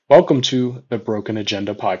Welcome to the Broken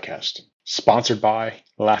Agenda podcast, sponsored by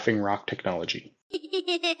Laughing Rock Technology.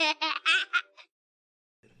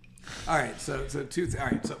 All right, all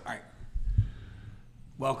right.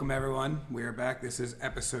 Welcome everyone. We are back. This is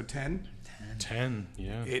episode 10. 10,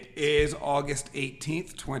 yeah. It is August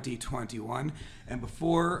 18th, 2021. And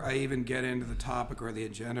before I even get into the topic or the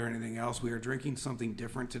agenda or anything else, we are drinking something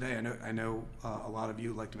different today. I know a lot of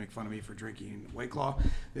you like to make fun of me for drinking White Claw.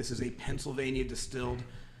 This is a Pennsylvania distilled.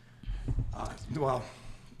 Well,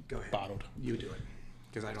 go ahead. Bottled. You do it,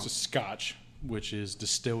 because I don't. It's a Scotch, which is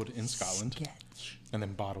distilled in Scotland and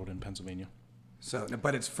then bottled in Pennsylvania. So,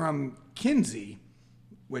 but it's from Kinsey,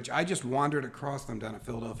 which I just wandered across them down at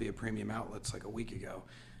Philadelphia Premium Outlets like a week ago.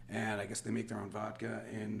 And I guess they make their own vodka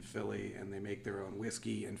in Philly and they make their own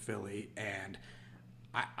whiskey in Philly. And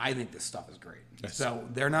I think this stuff is great. So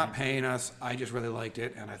they're not paying us. I just really liked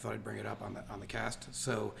it, and I thought I'd bring it up on the cast.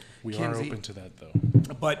 So we Kinsey, are open to that, though.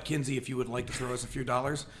 But Kinsey, if you would like to throw us a few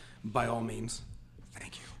dollars, by all means,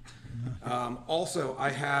 thank you. Also, I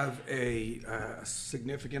have a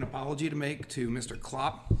significant apology to make to Mr.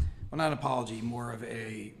 Klopp. Well, not an apology, more of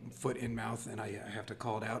a foot in mouth, and I have to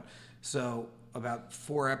call it out. So about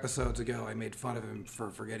 4 episodes ago, I made fun of him for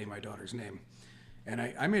forgetting my daughter's name. And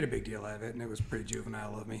I made a big deal out of it, and it was pretty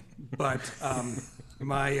juvenile of me. But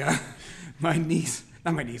my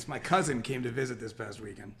cousin came to visit this past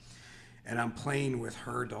weekend, and I'm playing with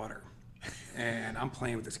her daughter. And I'm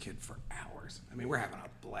playing with this kid for hours. I mean, we're having a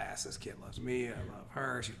blast. This kid loves me. I love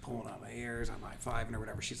her. She's pulling on my ears. I'm high-fiving her,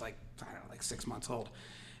 whatever. She's like, I don't know, like 6 months old.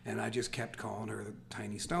 And I just kept calling her the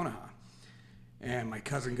tiny Stoneha. And my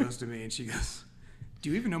cousin goes to me, and she goes,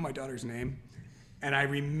 "Do you even know my daughter's name?" And I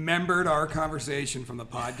remembered our conversation from the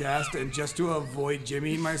podcast, and just to avoid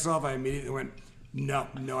Jimmy and myself, I immediately went, no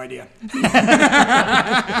idea.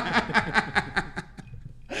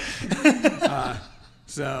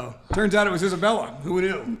 So turns out it was Isabella. Who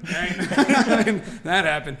knew? Right? That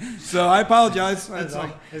happened. So I apologize.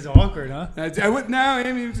 It's awkward, huh? I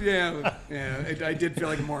did feel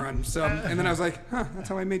like a moron. So, and then I was like, that's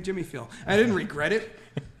how I made Jimmy feel. I didn't regret it.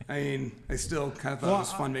 I mean, I still kind of thought it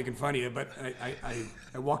was fun making fun of you, but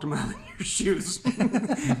I walked them out in your shoes,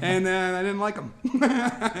 and I didn't like them.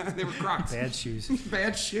 They were Crocs. Bad shoes.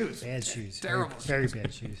 Bad shoes. Bad shoes. Terrible. Very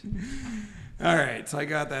bad shoes. All right, so I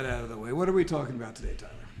got that out of the way. What are we talking about today,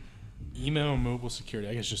 Tyler? Email and mobile security.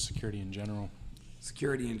 I guess just security in general.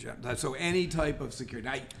 Security in general. So any type of security.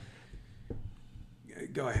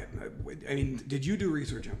 Go ahead. I mean, did you do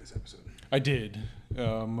research on this episode? I did,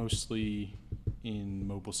 mostly in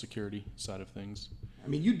mobile security side of things. I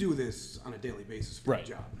mean, you do this on a daily basis for your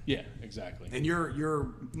job. Yeah, exactly. And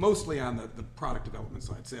you're mostly on the product development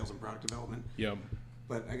side, sales and product development. Yep.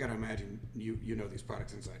 But I got to imagine you know these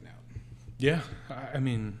products inside and out. Yeah, I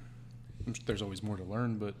mean, there's always more to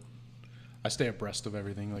learn, but I stay abreast of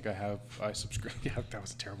everything. Like I subscribe. Yeah, that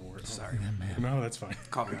was a terrible word. Sorry. Man. No, that's fine.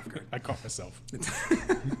 Caught me off guard. I caught myself.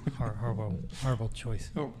 Horrible choice.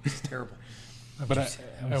 Oh, it's terrible. But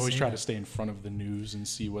I always try to stay in front of the news and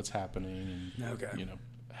see what's happening and,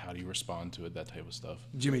 how do you respond to it, that type of stuff.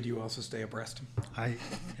 Jimmy, do you also stay abreast?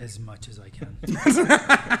 As much as I can.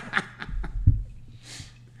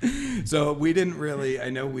 So we didn't really, I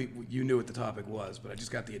know you knew what the topic was, but I just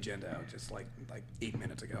got the agenda out just like 8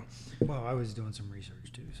 minutes ago. Well, I was doing some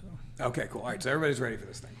research too, so. Okay, cool. All right, so everybody's ready for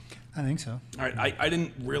this thing. I think so. All right, I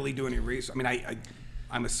didn't really do any research. I mean,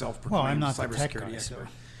 I'm a self-proclaimed I'm not the cybersecurity tech guy, expert. so.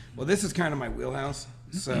 Well, this is kind of my wheelhouse,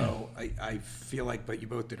 so I feel like, but you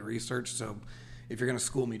both did research, so if you're going to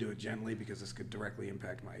school me, do it gently, because this could directly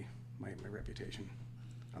impact my reputation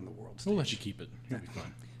on the world stage. We'll let you keep it. You'll be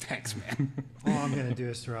fine. Thanks, man. All I'm going to do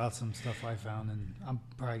is throw out some stuff I found, and I'm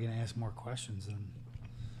probably going to ask more questions.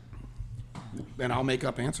 And I'll make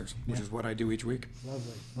up answers, which is what I do each week.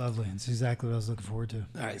 Lovely. It's exactly what I was looking forward to.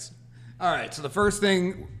 Nice. All right, so the first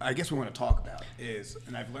thing I guess we want to talk about is,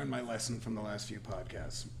 and I've learned my lesson from the last few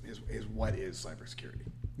podcasts, is what is cybersecurity?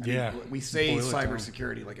 I mean, we say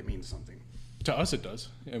cybersecurity like it means something. To us it does,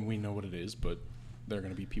 and we know what it is, but there are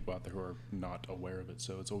going to be people out there who are not aware of it,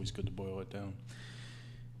 so it's always good to boil it down.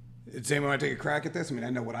 Does anyone want to take a crack at this? I mean,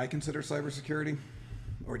 I know what I consider cybersecurity,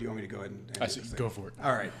 or do you want me to go ahead and go for it.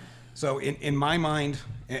 All right. So in my mind,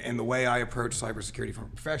 and the way I approach cybersecurity from a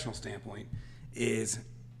professional standpoint, is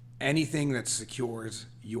anything that secures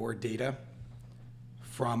your data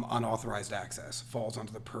from unauthorized access falls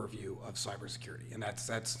under the purview of cybersecurity. And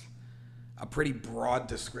that's a pretty broad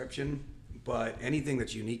description, but anything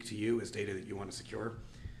that's unique to you is data that you want to secure.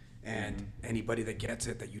 And anybody that gets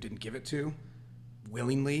it that you didn't give it to,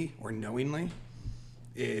 willingly or knowingly,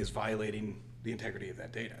 is violating the integrity of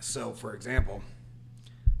that data. So, for example,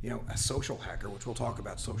 a social hacker, which we'll talk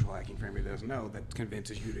about social hacking for anybody that doesn't know, that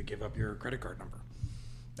convinces you to give up your credit card number.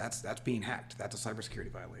 That's being hacked. That's a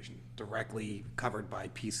cybersecurity violation, directly covered by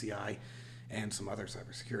PCI and some other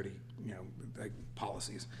cybersecurity, like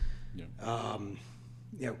policies. Yeah.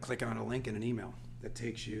 Click on a link in an email that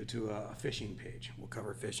takes you to a phishing page. We'll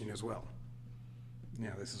cover phishing as well.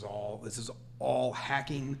 This is all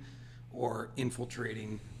hacking or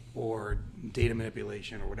infiltrating or data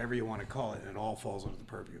manipulation or whatever you want to call it, and it all falls under the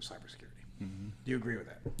purview of cybersecurity. Mm-hmm. Do you agree with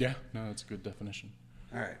that? Yeah, no, that's a good definition.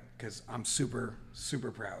 All right, because I'm super,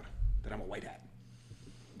 super proud that I'm a white hat.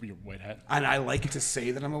 Your white hat? And I like to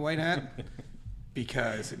say that I'm a white hat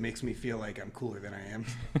because it makes me feel like I'm cooler than I am.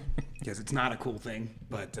 Because it's not a cool thing,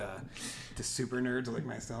 but to super nerds like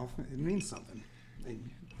myself, it means something. Do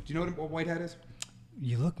you know what a white hat is?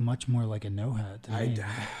 You look much more like a no hat to me.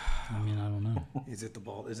 I mean, I don't know. Is it a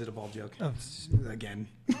bald joke? Oh, Again.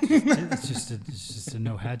 it's just a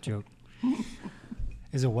no hat joke.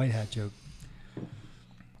 It's a white hat joke.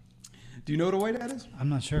 Do you know what a white hat is? I'm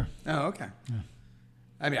not sure. Oh, okay. Yeah.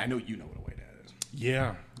 I mean, I know you know what a white hat is.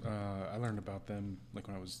 Yeah, I learned about them like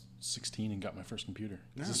when I was 16 and got my first computer.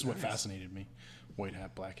 This is what nice. fascinated me. White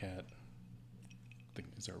hat, black hat.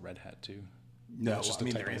 Is there a red hat too? No, It's just I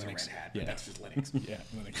mean, type there of is a red Linux. hat, Yeah. but that's just Linux. Yeah,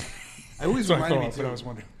 Linux. I always So I reminded me thought, too. but I was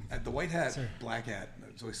wondering. The white hat, Sir. black hat,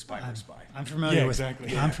 it's always spy or spy. I'm familiar Yeah, with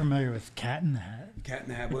exactly. I'm familiar with cat in the hat. Cat in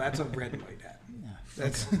the hat. Well, that's a red and white hat. Yeah.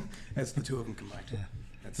 That's the two of them combined. Yeah.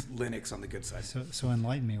 That's Linux on the good side. So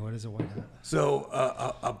enlighten me. What is a white hat? So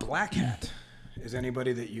a black hat is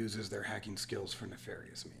anybody that uses their hacking skills for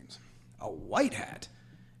nefarious means. A white hat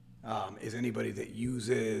is anybody that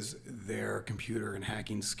uses their computer and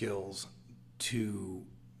hacking skills to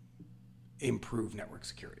improve network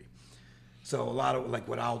security. So a lot of like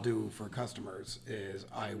what I'll do for customers is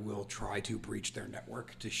I will try to breach their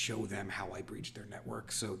network to show them how I breach their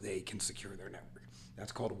network so they can secure their network.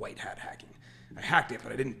 That's called white hat hacking. I hacked it,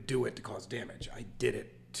 but I didn't do it to cause damage. I did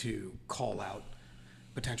it to call out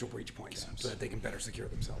potential breach points so that they can better secure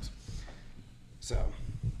themselves. So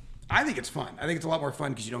I think it's fun. I think it's a lot more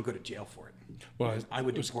fun because you don't go to jail for it. Well, I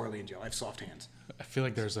would do poorly in jail. I have soft hands. I feel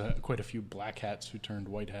like there's quite a few black hats who turned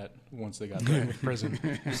white hat once they got done with prison.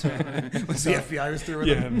 Once the FBI was through with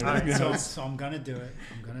Yeah, them. All right, Yeah. so I'm gonna do it.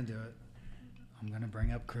 I'm gonna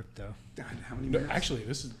bring up crypto. God, how many No, minutes? actually,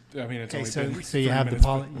 this is. I mean, it's Okay, only been so you 3 have the minutes,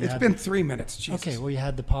 poly. but- It's been 3 minutes. Jesus. Okay, well you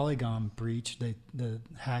had the Polygon breach. The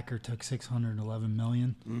hacker took 611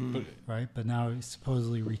 million, but right? But now he's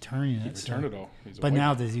supposedly returning it. he returned it all. He's a But white now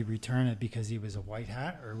hat. does he return it because he was a white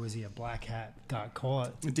hat, or was he a black hat? Got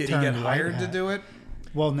caught. Did he turned get white hired to hat? do it?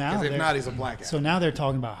 Well, now Because if they're- not, he's a black hat. so now they're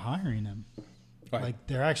talking about hiring him. Right. Like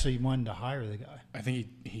they're actually wanting to hire the guy. I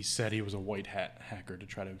think he said he was a white hat hacker to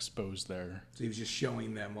try to expose So he was just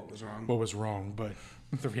showing them what was wrong. what was wrong, but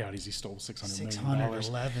the reality is he stole $600 million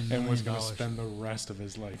 $611 and was million. going to spend the rest of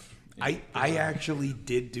his life. I actually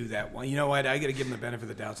did do that one. You know what? I got to give him the benefit of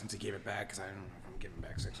the doubt since he gave it back because I don't know if I'm giving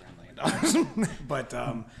back $600 million. But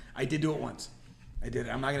I did do it once. I did.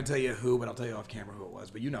 I'm not going to tell you who, but I'll tell you off camera who it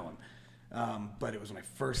was. But you know him. But it was when I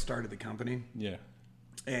first started the company. Yeah.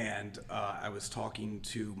 And I was talking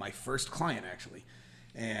to my first client actually,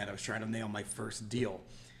 and I was trying to nail my first deal,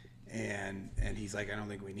 and he's like, I don't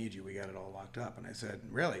think we need you. We got it all locked up. And I said,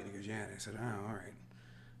 really? And he goes, yeah. And I said, oh, all right.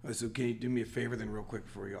 I said, can you do me a favor then real quick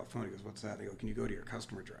before we go off the phone? He goes, what's that? I go, can you go to your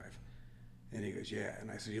customer drive? And he goes, yeah.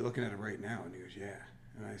 And I said, you looking at it right now? And he goes, yeah.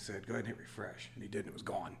 And I said, go ahead and hit refresh. And he did, and it was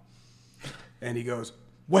gone. And he goes,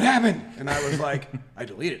 what happened? And I was like, I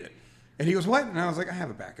deleted it. And he goes, what? And I was like, I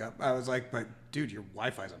have a backup. I was like, but dude, your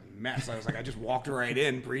Wi-Fi's a mess. I was like, I just walked right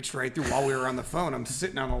in, breached right through while we were on the phone. I'm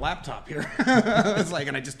sitting on a laptop here. I was like,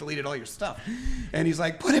 and I just deleted all your stuff. And he's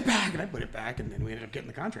like, put it back. And I put it back, and then we ended up getting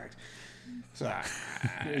the contract. So,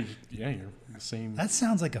 Yeah, you're the same. That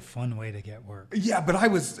sounds like a fun way to get work. yeah, but I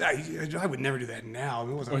would never do that now.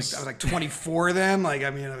 I was like 24 then. Like, I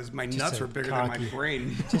mean, my nuts a were bigger than my cocky-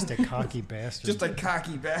 brain. Just a cocky bastard. Just a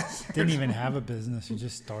cocky bastard. Didn't even have a business. You're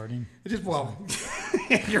just starting. It just, well,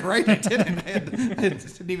 you're right. I didn't. I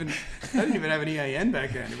didn't even have an EIN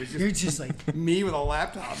back then. It was You're just just like, me with a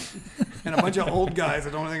laptop and a bunch of old guys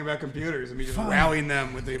that don't know anything about computers, and me just Fine. rallying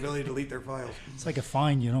them with the ability to delete their files. it's like a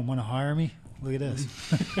fine. You don't want to hire me? Look at this.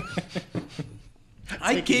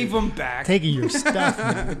 I gave them back. Taking your stuff.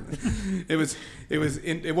 Man. It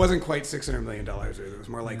wasn't quite $600 million. It was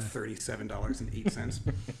more like $37.08.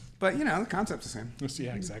 But you know, the concept's the same.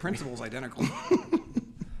 Yeah, exactly. Principle's identical.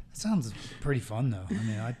 sounds pretty fun, though. I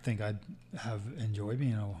mean, I think I'd enjoy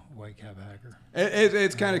being a white cap hacker.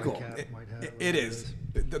 It's kind of White cool. hat, white hat, It whatever is.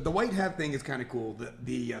 The white hat thing is kind of cool.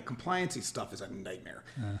 The compliancy stuff is a nightmare.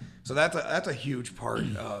 So that's a huge part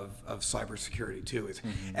of cybersecurity too.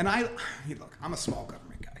 And look, I'm a small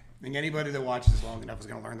government guy. I think anybody that watches long enough is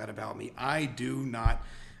going to learn that about me. I do not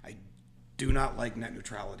like net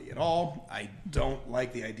neutrality at all. I don't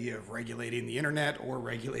like the idea of regulating the internet or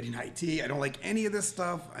regulating IT. I don't like any of this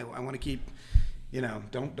stuff. I want to keep,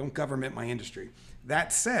 don't government my industry.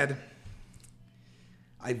 That said,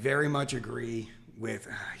 I very much agree with,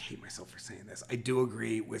 I hate myself for saying this, I do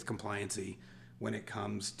agree with compliancy when it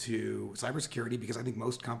comes to cybersecurity because I think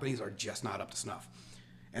most companies are just not up to snuff.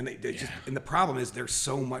 And and the problem is there's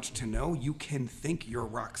so much to know. You can think you're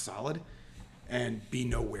rock solid and be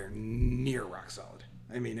nowhere near rock solid.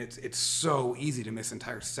 I mean, it's so easy to miss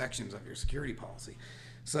entire sections of your security policy.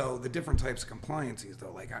 So the different types of compliances,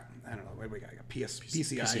 though, like, I don't know, what do we got? You got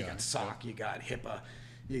PCI, you got SOC, you got HIPAA,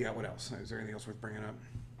 you got what else? Is there anything else worth bringing up?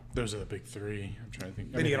 Those are the big three. I'm trying to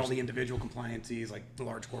think. Then you get all the individual compliances, like the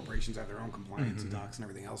large corporations have their own compliance docs and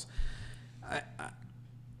everything else.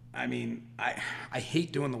 I mean, I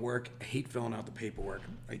hate doing the work. I hate filling out the paperwork.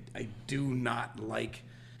 I do not like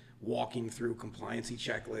walking through compliancy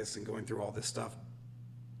checklists and going through all this stuff.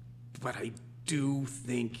 But I do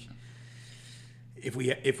think if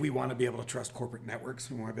we want to be able to trust corporate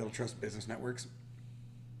networks, we want to be able to trust business networks,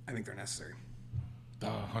 I think they're necessary.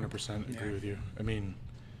 100% agree with you. I mean,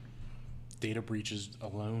 data breaches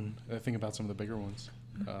alone. I think about some of the bigger ones.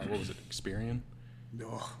 What was it, Experian?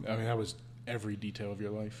 Ugh. I mean, that was every detail of your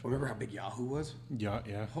life. Remember how big Yahoo was? Yeah.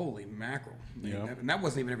 Holy mackerel. Yeah. And that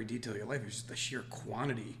wasn't even every detail of your life. It was just the sheer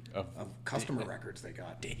quantity of customer data. records they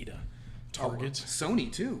got. Data. Oh, Targets.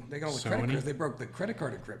 Sony, too. They got all the credit Sony. cards. They broke the credit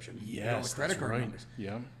card encryption. They got all Yes, the credit that's card right. numbers.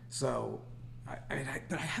 Yeah. So, but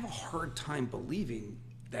I have a hard time believing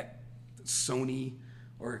that Sony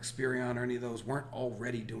or Experian or any of those weren't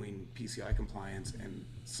already doing PCI compliance and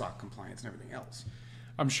SOC compliance and everything else.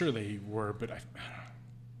 I'm sure they were, but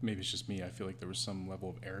maybe it's just me. I feel like there was some level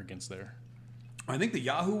of arrogance there. I think the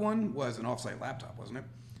Yahoo one was an off-site laptop, wasn't it?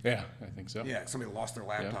 Yeah, I think so. Yeah, somebody lost their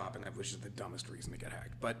laptop, and that was just the dumbest reason to get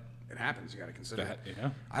hacked. But it happens. You got to consider That, it. yeah.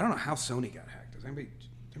 I don't know how Sony got hacked. Does anybody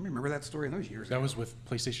remember that story? That was years ago. That was with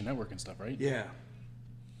PlayStation Network and stuff, right? Yeah.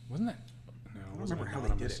 Wasn't that? No, don't wasn't remember it how they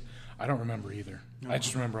did anonymous? it. I don't remember either. No. I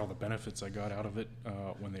just remember all the benefits I got out of it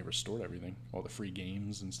when they restored everything, all the free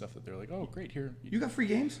games and stuff that they're like, oh, great, here. You got free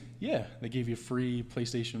games? Yeah, they gave you free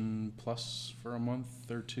PlayStation Plus for a month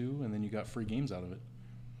or two, and then you got free games out of it.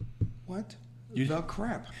 What? You- the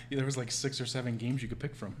crap? Yeah, there was like 6 or 7 games you could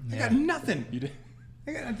pick from. I Yeah. got nothing. You did?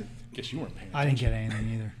 I Guess you weren't paying I didn't attention. get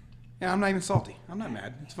anything either. Yeah, I'm not even salty. I'm not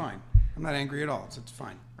mad. It's fine. I'm not angry at all. It's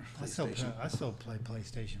fine. I still PlayStation. play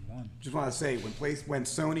PlayStation 1. Just want to say, when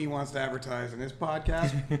Sony wants to advertise in this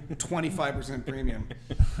podcast, 25% premium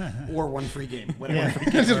or one free game. Whatever.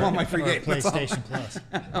 Yeah. I just want my free Or game. That's all. PlayStation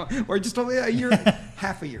Plus. Or just only a year,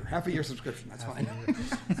 half a year subscription. That's fine.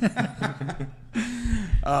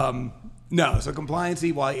 No, so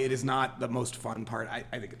compliancy, while it is not the most fun part, I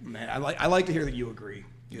think, man, I like to hear that you agree.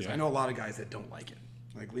 Because Yeah. I know a lot of guys that don't like it.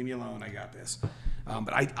 Like, leave me alone, I got this.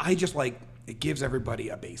 But I just like, it gives everybody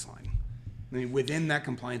a baseline. I mean, within that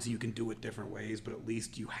compliancy, you can do it different ways, but at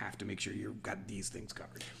least you have to make sure you've got these things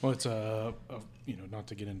covered. Well, it's not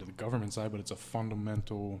to get into the government side, but it's a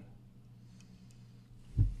fundamental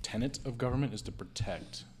tenet of government is to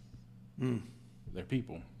protect their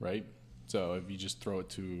people, right? So if you just throw it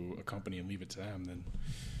to a company and leave it to them, then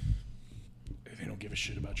if they don't give a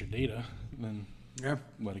shit about your data, then Yeah.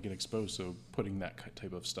 let it get exposed. So putting that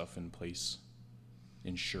type of stuff in place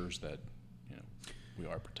ensures that we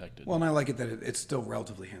are protected. Well, and I like it that it's still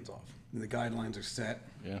relatively hands-off. The guidelines are set,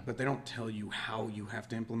 Yeah. but they don't tell you how you have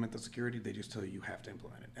to implement the security. They just tell you you have to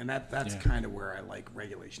implement it. And that's Yeah. kind of where I like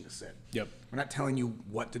regulation to sit. Yep. We're not telling you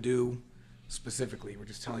what to do specifically. We're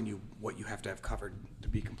just telling you what you have to have covered to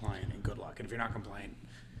be compliant, and good luck. And if you're not compliant,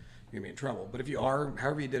 you're going to be in trouble. But if you are,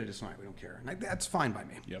 however you did it is fine. We don't care. And that's fine by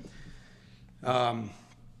me. Yep.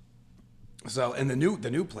 So, and the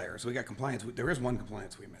new players, we got compliance. There is one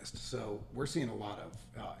compliance we missed. So we're seeing a lot of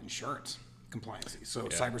insurance compliance. So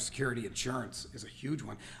Yeah. cybersecurity insurance is a huge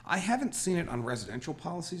one. I haven't seen it on residential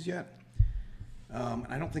policies yet. And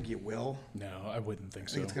I don't think it will. No, I wouldn't think I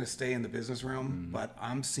so. think it's going to stay in the business realm, but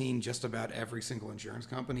I'm seeing just about every single insurance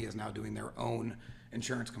company is now doing their own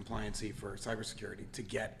insurance compliancy for cybersecurity to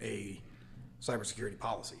get a cybersecurity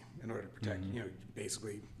policy in order to protect,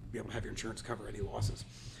 basically be able to have your insurance cover any losses.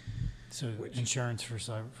 So insurance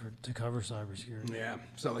to cover cybersecurity. Yeah.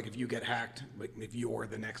 So like if you get hacked, like if you're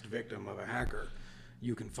the next victim of a hacker,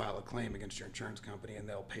 you can file a claim against your insurance company, and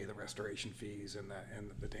they'll pay the restoration fees and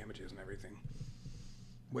the damages and everything.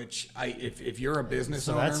 Which if you're a business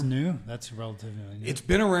So owner, that's new. That's relatively new. it's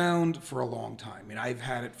been around for a long time. I mean, I've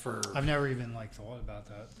had it for. I've never even thought about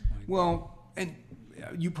that. Well, and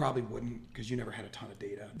you probably wouldn't because you never had a ton of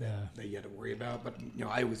data that you had to worry about. But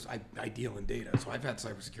I deal in data, so I've had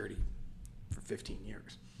cybersecurity for 15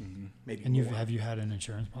 years, maybe. And more. have you had an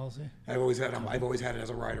insurance policy? I've always had it as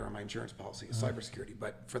a rider on my insurance policy, cybersecurity.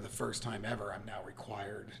 But for the first time ever, I'm now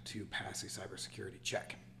required to pass a cybersecurity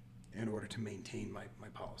check in order to maintain my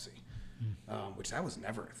policy, which that was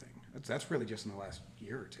never a thing. That's really just in the last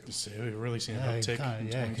year or two. So we've really seen an uptick in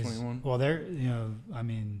 2021. Well,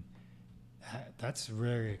 that's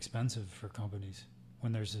very expensive for companies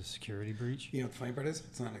when there's a security breach. You know what the funny part is?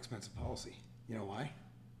 It's not an expensive policy. You know why?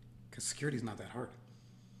 Because security is not that hard.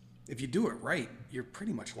 If you do it right, you're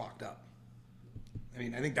pretty much locked up. I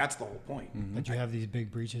mean, I think that's the whole point. Mm-hmm. But you have these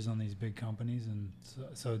big breaches on these big companies, and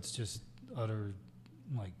so it's just utter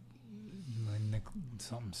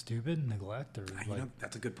something stupid, neglect, or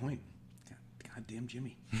that's a good point. Goddamn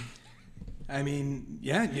Jimmy. I mean,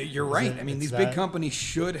 yeah, you're right. I mean, these big companies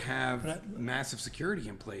should have massive security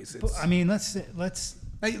in place. I mean, let's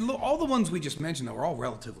all the ones we just mentioned, though, are all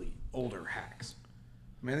relatively older hacks.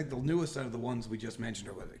 I mean, I think the newest out of the ones we just mentioned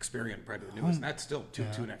are Experian, probably the newest. And that's still two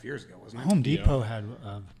and a half years ago, wasn't it? Home Depot had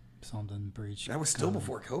something breached. That was still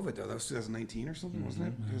before COVID, though. That was 2019 or something, wasn't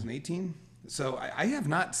it? 2018. So I have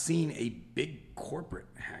not seen a big corporate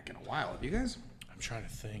hack in a while. Have you guys? I'm trying to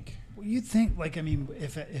think. Well, you'd think,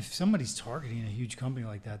 if somebody's targeting a huge company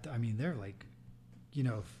like that, I mean, they're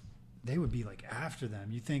they would be after them.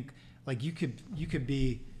 You think you could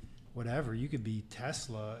be whatever. You could be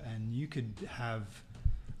Tesla, and you could have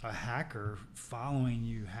a hacker following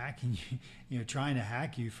you, hacking you, trying to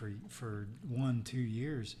hack you for 1-2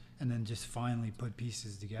 years, and then just finally put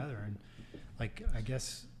pieces together. And I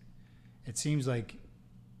guess it seems like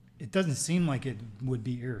it doesn't seem like it would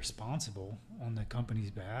be irresponsible on the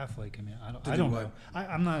company's behalf. I don't know.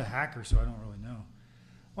 I'm not a hacker, so I don't really know.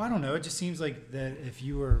 Well, I don't know. It just seems like that if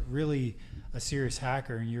you were really a serious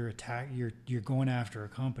hacker and you're going after a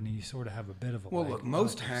company, you sort of have a bit of a. Well, look,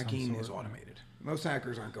 most hacking is automated. Most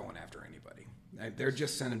hackers aren't going after anybody. They're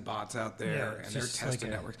just sending bots out there and they're testing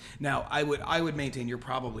networks. Now, I would maintain you're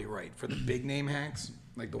probably right for the big name hacks,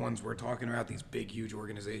 like the ones we're talking about, these big, huge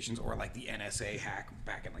organizations, or like the NSA hack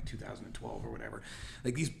back in 2012 or whatever.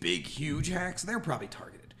 Like these big, huge hacks, they're probably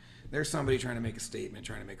targeted. There's somebody trying to make a statement,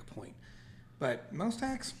 trying to make a point. But most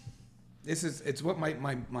hacks, it's what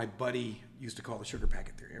my buddy used to call the sugar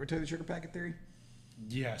packet theory. Ever tell you the sugar packet theory?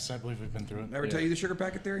 Yes, I believe we've been through it. Ever tell you the sugar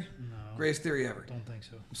packet theory? No. Greatest theory ever. Don't think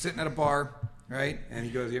so. I'm sitting at a bar, right? And he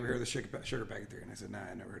goes, "You ever heard of the sugar packet theory?" And I said, "Nah,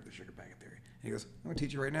 I never heard of the sugar packet theory." And he goes, "I'm going to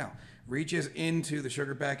teach you right now." Reaches into the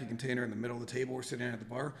sugar packet container in the middle of the table we're sitting at the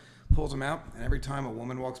bar, pulls them out, and every time a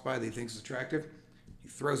woman walks by that he thinks is attractive, he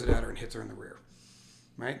throws it at her and hits her in the rear,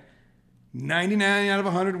 right? 99 out of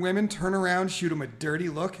 100 women turn around, shoot him a dirty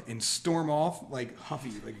look, and storm off huffy,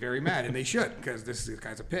 very mad. And they should, because this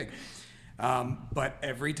guy's a pig. But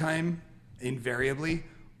every time, invariably,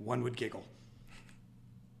 one would giggle.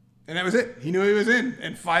 And that was it. He knew he was in.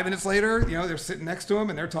 And 5 minutes later, they're sitting next to him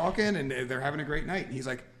and they're talking and they're having a great night. And he's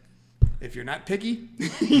like, if you're not picky,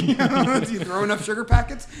 if you throw enough sugar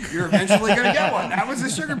packets, you're eventually going to get one. That was the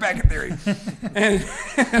sugar packet theory.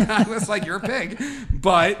 And I was like, you're a pig.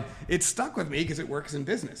 But it stuck with me because it works in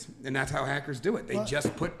business. And that's how hackers do it. They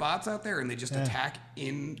just put bots out there and they just attack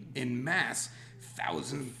in mass.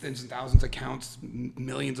 Thousands and thousands of accounts,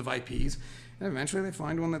 millions of IPs. And eventually they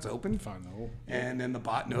find one that's open. Find the hole. And then the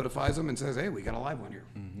bot notifies them and says, "Hey, we got a live one here."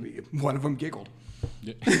 Mm-hmm. One of them giggled.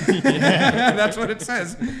 Yeah. That's what it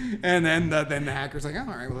says. And then the hacker's like, "Oh, all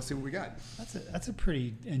right, well, let's see what we got." That's a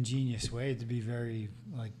pretty ingenious way to be very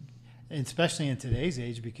especially in today's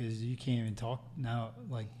age, because you can't even talk now.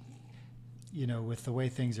 With the way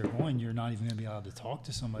things are going, you're not even going to be allowed to talk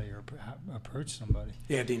to somebody or approach somebody.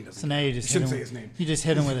 Yeah, Dean doesn't. So now you just shouldn't say his name. You just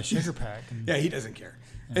hit him with a sugar pack. Yeah, he doesn't care.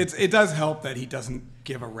 It does help that he doesn't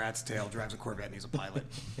give a rat's tail, drives a Corvette, and he's a pilot.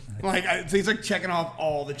 So he's checking off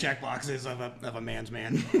all the check boxes of a man's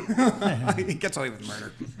man. He gets away with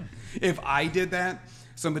murder. If I did that,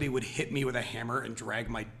 somebody would hit me with a hammer and drag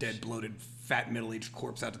my dead, bloated, fat, middle-aged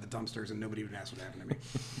corpse out to the dumpsters, and nobody would ask what happened to me.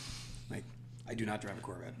 I do not drive a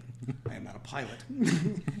Corvette. I am not a pilot,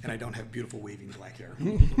 and I don't have beautiful waving black hair.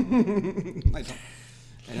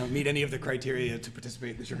 I don't meet any of the criteria to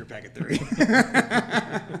participate in the sugar packet theory.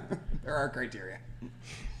 There are criteria.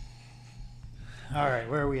 All right,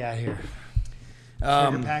 where are we at here?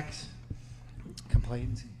 Sugar packs,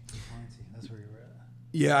 complacency. That's where you were at.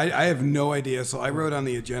 Yeah, I have no idea. So I wrote on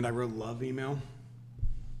the agenda, I wrote love email.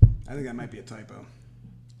 I think that might be a typo.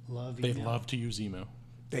 Love They email. love to use email.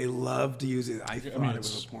 They love to use it. I thought mean, it was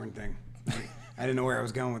it's- a porn thing. I didn't know where I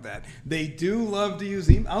was going with that. They do love to use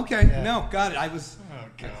email. Okay, Yeah. no, got it. I was. Oh,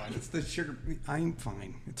 God. It's the sugar. I'm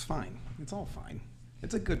fine. It's fine. It's all fine.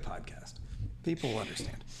 It's a good podcast. People will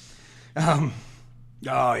understand. Oh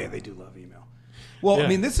yeah, they do love email. Well, I Yeah.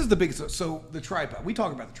 mean, this is the big. So the tripod. We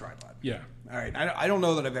talk about the tripod. Yeah. All right. I don't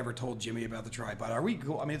know that I've ever told Jimmy about the tripod. Are we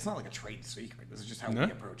cool? I mean, it's not like a trade secret. This is just how No?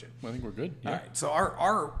 we approach it. I think we're good. Yeah. All right. So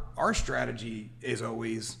our strategy is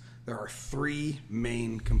always there are three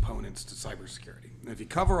main components to cybersecurity. And if you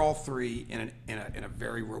cover all three in a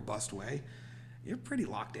very robust way, you're pretty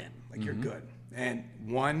locked in. Like you're good. And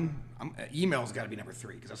one, email's got to be number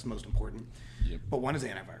 3 because that's the most important. Yep. But one is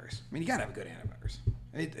antivirus. I mean, you got to have a good antivirus.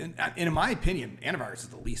 And in my opinion, antivirus is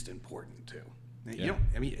the least important too. You Yeah. don't.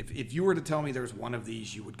 I mean, if you were to tell me there's one of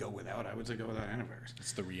these you would go without, I would say go without antivirus.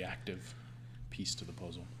 It's the reactive piece to the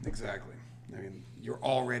puzzle. Exactly. I mean, you're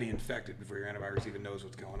already infected before your antivirus even knows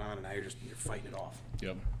what's going on, and now you're fighting it off.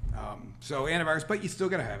 Yep. So antivirus, but you still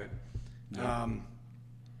got to have it.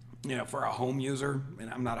 Yeah. For a home user,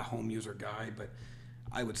 and I'm not a home user guy, but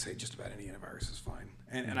I would say just about any antivirus is fine.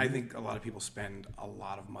 And I think a lot of people spend a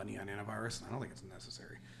lot of money on antivirus, and I don't think it's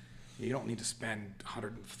necessary. You don't need to spend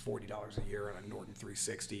 $140 a year on a Norton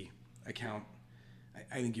 360 account.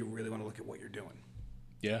 I think you really want to look at what you're doing.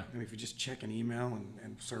 Yeah. I mean, if you just check an email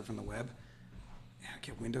and surfing the web,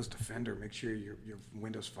 get Windows Defender. Make sure your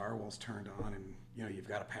Windows firewall's turned on, and you've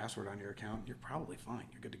got a password on your account. You're probably fine.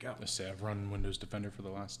 You're good to go. I say I've run Windows Defender for the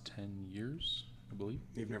last 10 years, I believe.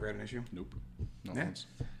 You've never had an issue? Nope. Not Yeah. once.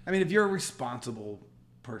 I mean, if you're a responsible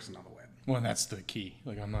person on the web. Well, and that's the key.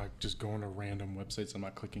 Like, I'm not just going to random websites. I'm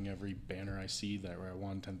not clicking every banner I see that where I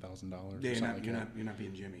won $10,000 Yeah, or something like that. you're not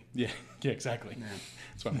being Jimmy. Yeah, yeah, exactly. Yeah.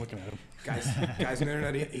 That's why I'm looking at him. Guys on the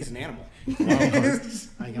internet, he's an animal.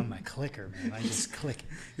 I got my clicker, man. I just click.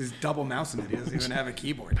 He's double mousing it. He doesn't even have a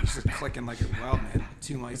keyboard. He's just clicking like a wild man.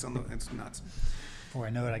 2 mice on the. It's nuts. Before I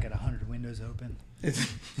know it, I got 100 windows open.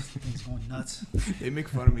 Things going nuts. They make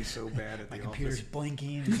fun of me so bad at My the computer's office.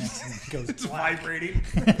 blinking, and next thing it goes It's black. vibrating.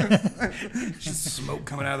 Just smoke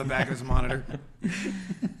coming out of the back of his monitor.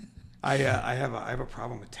 I have a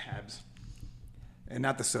problem with tabs, and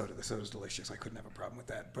not the soda. The soda's delicious. I couldn't have a problem with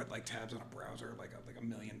that. But like tabs on a browser, like a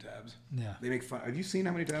million tabs. Yeah. They make fun. Have you seen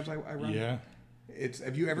how many tabs I run? Yeah.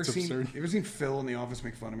 Have you ever It's seen? absurd. Have you ever seen Phil in the office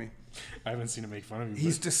make fun of me? I haven't seen him make fun of you.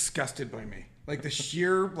 He's disgusted by me. Like the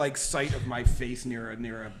sheer sight of my face near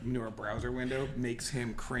a browser window makes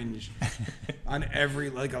him cringe. On every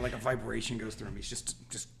like a vibration goes through him.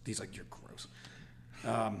 He's like, you're gross.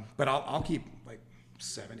 But I'll keep like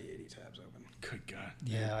 70, 80 tabs open. Good God.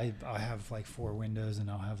 Yeah, I have like 4 windows,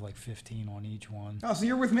 and I'll have like 15 on each one. Oh, so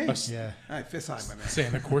you're with me? Yeah. All right, fist high, my man. Say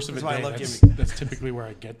in the course of a That's why I day, love that's, Jimmy. that's typically where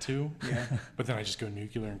I get to. Yeah. But then I just go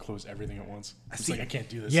nuclear and close everything at once. It's see- like I can't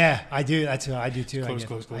do this. Yeah, I do. That's what I do too.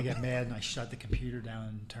 Close. I get mad and I shut the computer down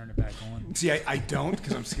and turn it back on. See, I don't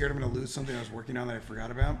because I'm scared I'm going to lose something I was working on that I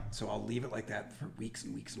forgot about. So I'll leave it like that for weeks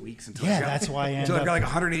and weeks and weeks until Yeah, I've got, that's why I end until I've got up- like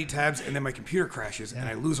 180 tabs, and then my computer crashes and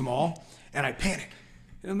I lose them all, and I panic.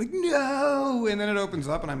 And I'm like, no! And then it opens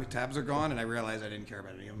up, and my tabs are gone, and I realize I didn't care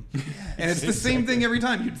about any of them. And it's the same thing every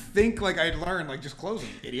time. You'd think like I'd learn, like just close them,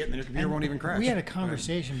 idiot, and then your computer won't even crash. We had a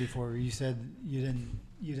conversation before where you said you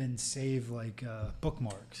didn't save like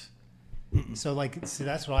bookmarks. So see,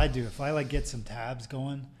 that's what I do. If I get some tabs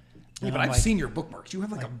going, Yeah, then but I'm I've seen your bookmarks. You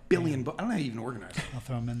have like a like, billion. I don't know how you even organize them. I'll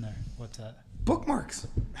throw them in there. What's that? Bookmarks.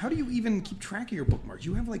 How do you even keep track of your bookmarks?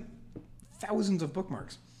 You have like thousands of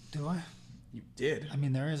bookmarks. Do I? You did. I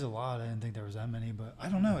mean, there is a lot. I didn't think there was that many, but I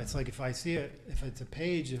don't know. It's like if I see it, if it's a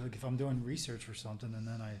page, like if I'm doing research for something, and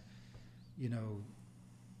then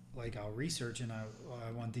I'll research and I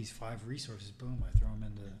want these 5 resources. Boom, I throw them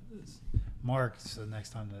into this mark. So the next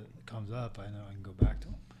time that it comes up, I know I can go back to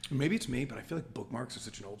them. Maybe it's me, but I feel like bookmarks are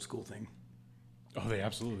such an old school thing. Oh, they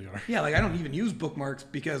absolutely are. Yeah, like I don't even use bookmarks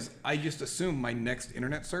because I just assume my next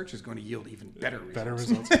internet search is going to yield even better results. Better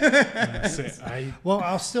results. Well,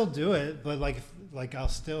 I'll still do it, but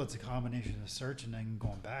it's a combination of search and then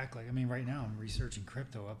going back. Like, I mean, right now I'm researching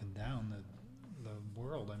crypto up and down the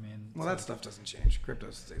world. I mean, Well, that stuff doesn't change. Crypto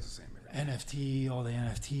stays the same every day. NFT, all the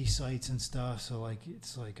NFT sites and stuff. So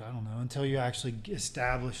it's like, I don't know, until you actually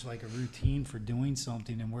establish like a routine for doing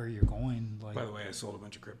something and where you're going. Like, By the way, I sold a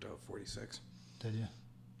bunch of crypto at 46. did you?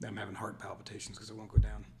 I'm having heart palpitations because it won't go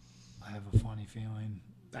down. I have a funny feeling,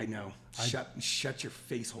 I know. Shut your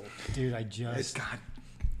face hole. dude. I It's just God.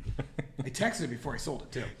 I texted it before I sold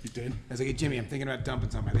it too. You did? I was like, hey, Jimmy, I'm thinking about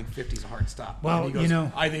dumping something. I think 50's a hard stop. Well, And he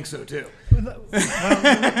goes, I think so too. well,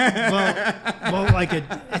 like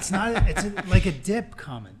it's like a dip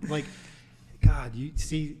comment. Like, God, you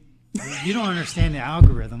see, you don't understand the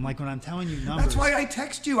algorithm. Like when I'm telling you numbers. That's why I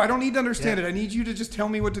text you. I don't need to understand it. I need you to just tell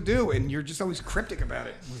me what to do, and you're just always cryptic about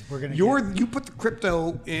it. You put the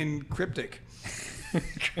crypto in cryptic. I'm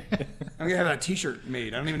gonna have that T-shirt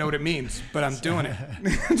made. I don't even know what it means, but I'm doing it.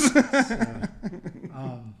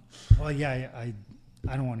 Well, yeah, I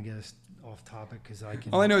don't want to get us off topic because I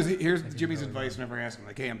can. All I know is here's Jimmy's advice whenever I ask him,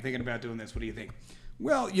 like, hey, I'm thinking about doing this. What do you think?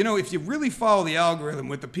 Well, if you really follow the algorithm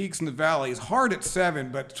with the peaks and the valleys, hard at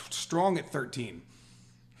 7, but strong at 13.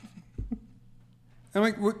 I'm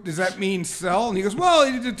like, what, does that mean sell? And he goes, well,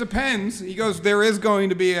 it depends. He goes, there is going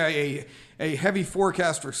to be a heavy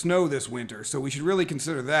forecast for snow this winter, so we should really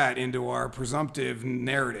consider that into our presumptive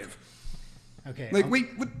narrative. Okay. Like,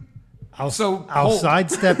 wait, what? I'll hold.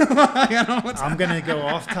 sidestep. I don't know what's I'm gonna go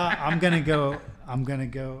off top. I'm gonna go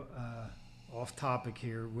off topic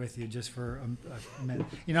here with you just for a minute.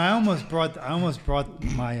 I almost brought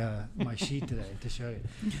my my sheet today to show you.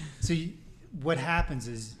 So what happens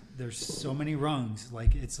is there's so many rungs,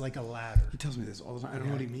 like it's like a ladder. He tells me this all the time. I don't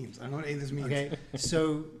know what he means. I don't know what any of this means. Okay,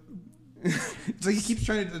 so it's like he keeps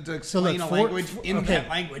trying to explain look, a language in that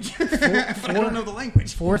language, but I don't know the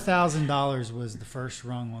language. $4,000 was the first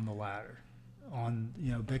rung on the ladder. On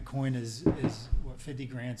Bitcoin is what, 50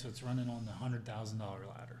 grand, so it's running on the $100,000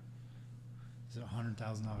 ladder. Is it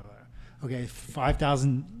 $100,000 ladder? Okay,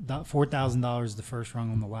 $4,000 is the first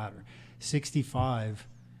rung on the ladder.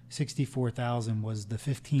 64,000 was the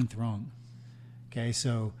 15th rung. Okay,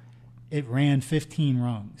 so it ran 15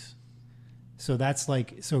 rungs. So that's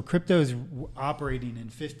crypto is operating in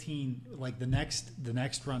 15. Like the next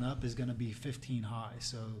run up is going to be 15 high.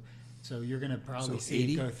 So you're going to probably see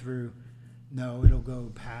 80? It go through. No, it'll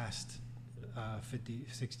go past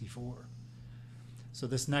 64. So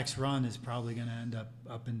this next run is probably going to end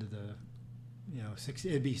up into the 60.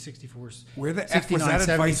 It'd be 64. Where the F was that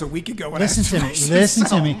 70. Advice a week ago? When listen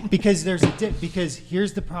to me, because there's a dip. Because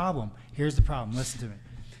here's the problem. Listen to me.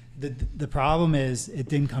 The problem is it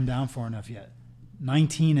didn't come down far enough yet.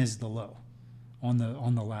 19 is the low on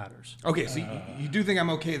the ladders. Okay, so you do think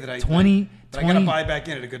I'm okay that I 20? I got to buy back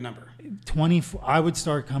in at a good number. 24. I would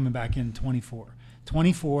start coming back in 24.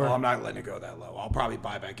 24. Well, I'm not letting it go that low. I'll probably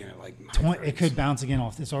buy back in at like 20. It could bounce again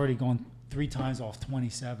off. It's already gone 3 times off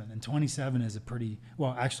 27, and 27 is a pretty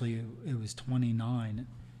well. Actually, it was 29.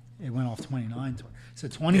 It went off 29. So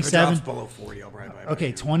 27. If it drops below 40, I'll probably buy back.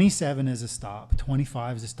 Okay, 27 is a stop.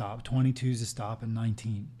 25 is a stop. 22 is a stop, and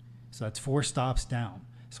 19. So that's 4 stops down.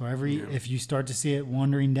 So if you start to see it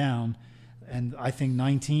wandering down, and I think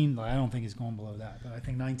 19, I don't think it's going below that, but I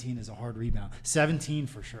think 19 is a hard rebound. 17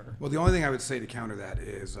 for sure. Well, the only thing I would say to counter that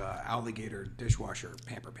is alligator dishwasher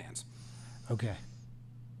pamper pans. Okay.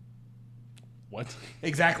 What?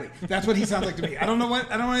 Exactly. That's what he sounds like to me. I don't know what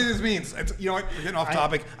this means. You know what? We're getting off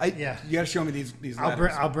topic. You got to show me these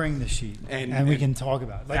letters. I'll bring the sheet and we can talk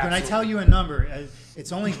about it. Like absolutely. when I tell you a number,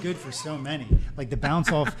 it's only good for so many. Like the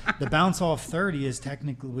bounce off 30 is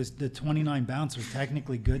the 29 bounce was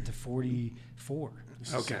technically good to 44.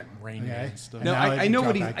 Okay. Rain and stuff. No, I know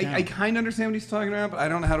what I kind of understand what he's talking about, but I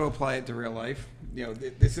don't know how to apply it to real life.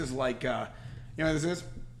 This is like, what this is?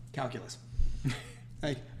 Calculus.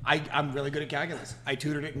 Like, I'm really good at calculus. I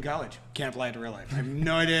tutored it in college. Can't apply it to real life. I have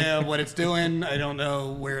no idea what it's doing. I don't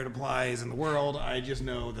know where it applies in the world. I just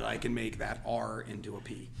know that I can make that R into a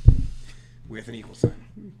P with an equal sign.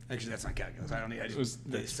 Actually, that's not calculus. I don't need. I just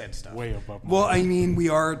said stuff. Way above. Well, I mean, we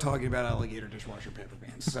are talking about alligator dishwasher paper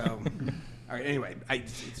pans. So, all right. Anyway,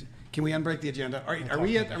 can we unbreak the agenda? All right. Are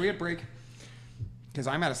we at break? Because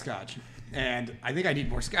I'm out of scotch, and I think I need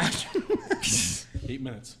more scotch. 8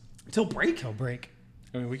 minutes Till break.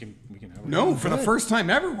 I mean, we can have it. No, for the first time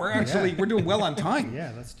ever, we're doing well on time.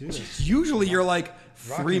 Yeah, let's do this. Usually you're like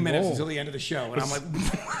 3 minutes roll. until the end of the show, and I'm like,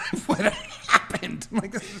 what happened? I'm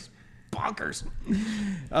like, this is bonkers.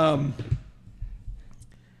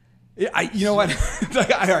 You know what? All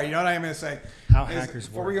right, you know what I'm going to say? How hackers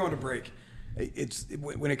before work. we go into break, it's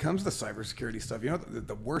when it comes to cybersecurity stuff. You know,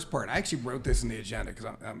 the worst part. I actually wrote this in the agenda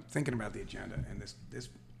because I'm thinking about the agenda, and this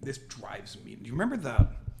drives me. Do you remember the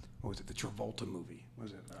Travolta movie? What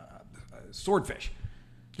was it? Swordfish.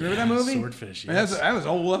 Do you remember that movie? Swordfish, Man, yes. that was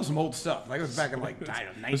old. That was some old stuff. That was back in like, I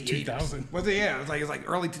don't know, 98. It was 2000. Was it? Yeah, it was like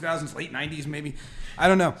early 2000s, late 90s maybe. I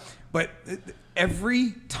don't know. But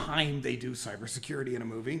every time they do cybersecurity in a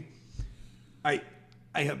movie, I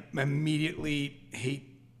immediately hate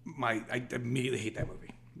that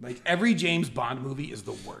movie. Like every James Bond movie is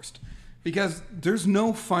the worst because there's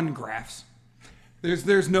no fun graphs.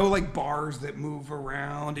 There's no like bars that move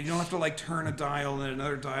around, and you don't have to like turn a dial and then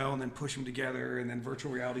another dial and then push them together and then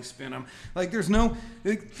virtual reality spin them. Like there's no,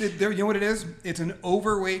 you know what it is? It's an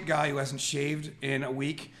overweight guy who hasn't shaved in a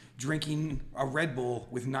week drinking a Red Bull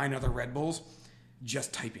with 9 other Red Bulls,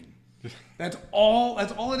 just typing. That's all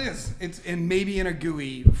it is. It's and maybe in a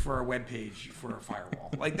GUI for a web page for a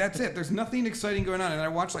firewall. Like that's it. There's nothing exciting going on. And I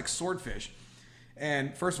watch like Swordfish,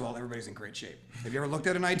 and first of all, everybody's in great shape. Have you ever looked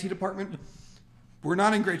at an IT department? We're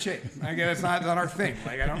not in great shape. Again, it's not our thing.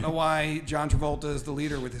 Like I don't know why John Travolta is the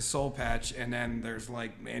leader with his soul patch, and then there's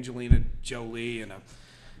like Angelina Jolie and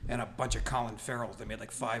a bunch of Colin Farrells. They made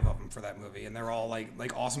like 5 of them for that movie, and they're all like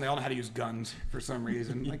awesome. They all know how to use guns for some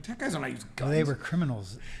reason. Like tech guys don't know how to use guns. Well, they were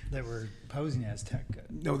criminals that were posing as tech guys.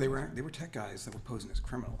 No, they were tech guys that were posing as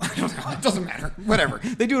criminals. I don't know. It doesn't matter. Whatever.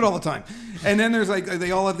 They do it all the time. And then there's like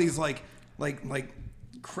they all have these like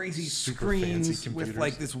crazy Super screens fancy with computers.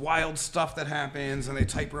 like this wild stuff that happens, and they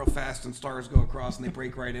type real fast and stars go across and they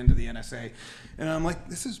break right into the NSA. And I'm like,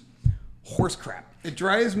 this is horse crap. It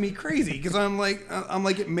drives me crazy because I'm like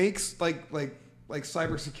it makes like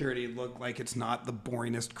cybersecurity look like it's not the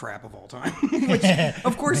boringest crap of all time. Which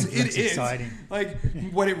of course it is. Exciting. Like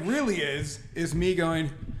what it really is me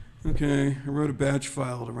going, okay, I wrote a batch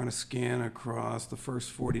file to run a scan across the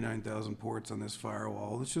first 49,000 ports on this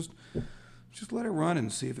firewall. Let's just let it run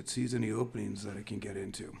and see if it sees any openings that it can get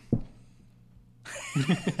into.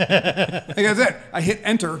 Like that's it. I hit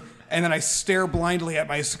enter and then I stare blindly at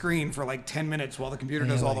my screen for like 10 minutes while the computer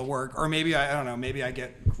does all the work. Or maybe I don't know. Maybe I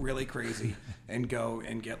get really crazy and go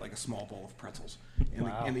and get like a small bowl of pretzels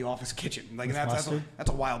in the office kitchen. Like With that's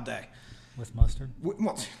a wild day. With mustard?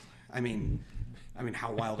 Well, I mean,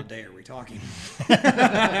 how wild a day are we talking?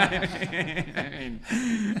 I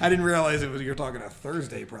didn't realize you're talking a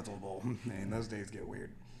Thursday pretzel bowl. Man, those days get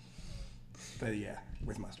weird. But yeah,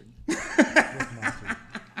 with mustard.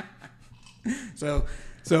 So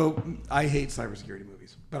I hate cybersecurity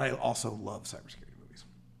movies, but I also love cybersecurity movies.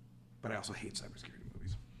 But I also hate cybersecurity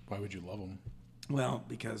movies. Why would you love them? Well,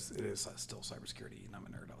 because it is still cybersecurity, and I'm a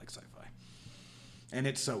nerd. I like sci-fi. And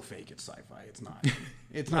it's so fake, it's sci-fi. It's not.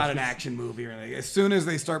 It's not an action movie or anything. As soon as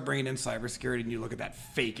they start bringing in cybersecurity and you look at that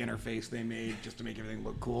fake interface they made just to make everything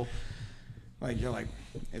look cool, like you're like,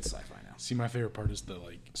 it's sci-fi now. See, my favorite part is the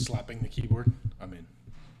like slapping the keyboard. I'm in.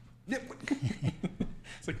 Yeah,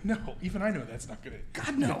 It's like, no, even I know that's not gonna.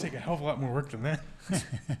 God, no. It'll take a hell of a lot more work than that.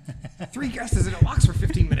 3 guesses and it locks for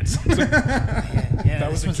 15 minutes. Yeah,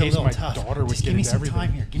 That was this the one's case a little my tough. daughter would Just get give me into some everything.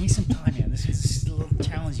 time here. Give me some time here. This is a little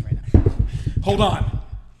challenging right now. Hold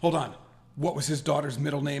on. What was his daughter's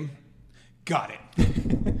middle name? Got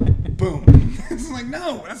it. Boom. It's like,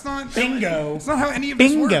 no, that's not. Bingo. That's not how any of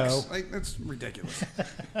this Bingo. works. Like, that's ridiculous.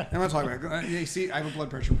 I'm not talking about. You see, I have a blood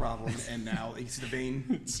pressure problem, and now you see the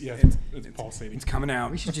vein. It's pulsating. It's coming out.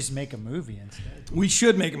 We should just make a movie instead. We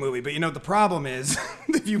should make a movie, but the problem is,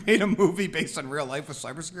 if you made a movie based on real life with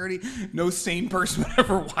cybersecurity, no sane person would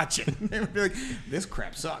ever watch it. They would be like, "This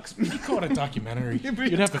crap sucks." You call it a documentary.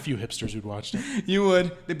 You'd have a few hipsters who'd watch it. You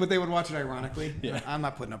would, but they would watch it ironically. Yeah. I'm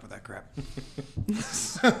not putting up with that crap.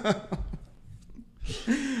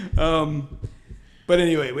 But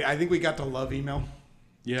anyway, I think we got the love email.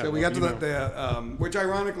 Yeah. So we got to email. the which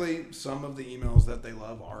ironically, some of the emails that they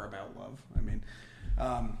love are about love. I mean,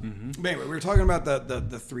 but anyway, we were talking about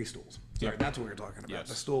the 3 stools. Sorry, Yeah. that's what we were talking about. Yes.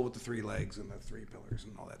 The stool with the 3 legs and the 3 pillars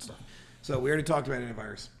and all that stuff. So we already talked about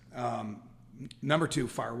antivirus. Number 2,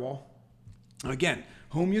 firewall. Again,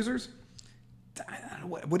 home users.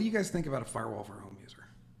 What do you guys think about a firewall for a home user?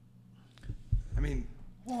 I mean,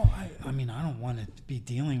 Well, I mean, I don't want to be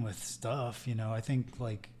dealing with stuff, I think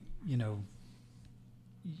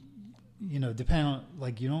depending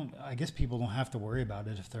on, I guess people don't have to worry about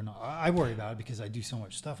it if they're not. I worry about it because I do so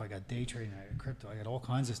much stuff. I got day trading, I got crypto, I got all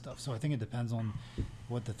kinds of stuff. So I think it depends on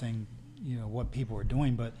what the thing, what people are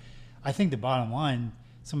doing. But I think the bottom line,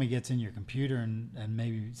 somebody gets in your computer and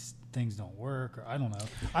maybe things don't work, or I don't know.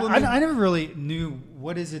 I never really knew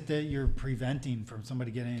what is it that you're preventing from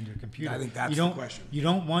somebody getting into your computer. I think that's the question. You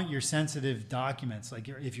don't want your sensitive documents, like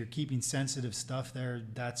if you're keeping sensitive stuff there,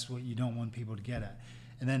 that's what you don't want people to get at.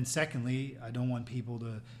 And then secondly, I don't want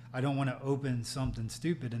to open something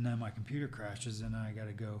stupid and then my computer crashes and I got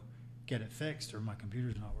to go get it fixed or my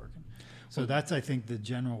computer's not working. So that's, I think, the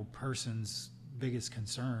general person's biggest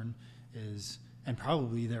concern is, and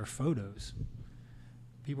probably their photos.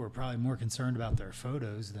 People are probably more concerned about their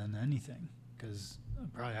photos than anything because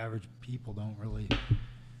probably average people don't really.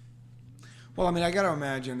 well, I mean, I got to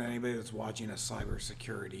imagine that anybody that's watching a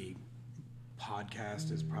cybersecurity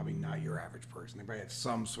podcast is probably not your average person. They probably have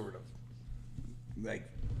some sort of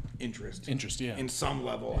interest. Yeah. In some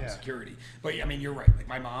level Yeah. of security. But I mean, you're right. Like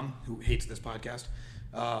my mom, who hates this podcast,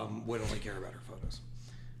 would only care about her photos.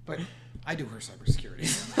 But I do her cybersecurity.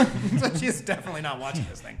 So she's definitely not watching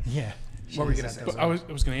this thing. Yeah. What were you gonna say? But I was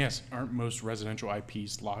going to ask, aren't most residential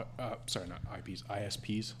IPs,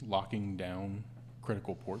 ISPs, locking down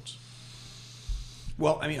critical ports?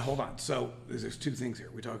 Well, I mean, hold on. So there's two things here.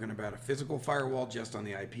 We're talking about a physical firewall just on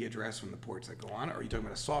the IP address from the ports that go on, or are you talking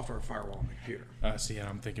about a software firewall on the computer? See, and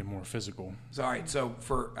I'm thinking more physical. So, all right. So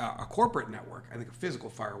for a corporate network, I think a physical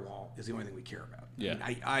firewall is the only thing we care about. Yeah.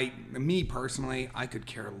 I mean, me personally, I could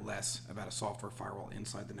care less about a software firewall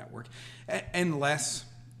inside the network, unless,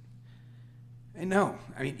 and no,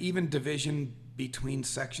 I mean, even division between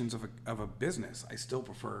sections of a business, I still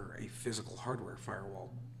prefer a physical hardware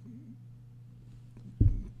firewall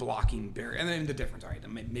blocking barrier. And then the difference, all right,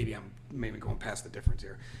 maybe I'm going past the difference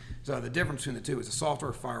here. So the difference between the two is a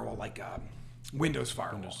software firewall like Windows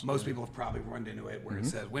firewall. Most people have probably run into it where it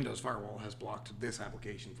says Windows firewall has blocked this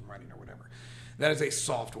application from running or whatever. That is a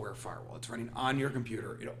software firewall. It's running on your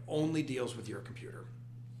computer. It only deals with your computer.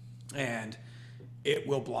 And it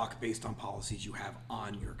will block based on policies you have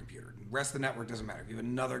on your computer. The rest of the network doesn't matter. If you have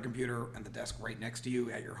another computer and the desk right next to you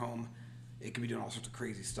at your home, it could be doing all sorts of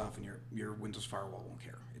crazy stuff, and your Windows firewall won't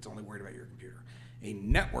care. It's only worried about your computer. A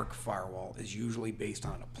network firewall is usually based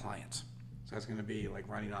on an appliance. So that's going to be like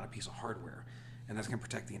running on a piece of hardware, and that's going to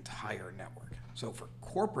protect the entire network. So for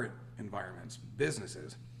corporate environments,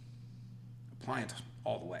 businesses, appliance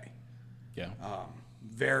all the way. Yeah.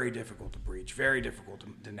 Very difficult to breach, very difficult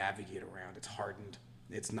to navigate around. It's hardened.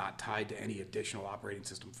 It's not tied to any additional operating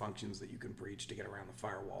system functions that you can breach to get around the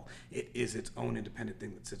firewall. It is its own independent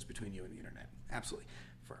thing that sits between you and the internet. Absolutely.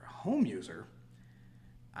 For a home user,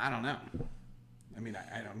 I don't know. I mean,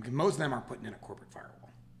 I don't. Most of them aren't putting in a corporate firewall.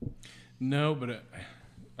 No, but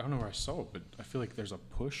I don't know where I saw it, but I feel like there's a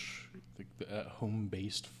push, like the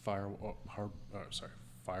home-based firewall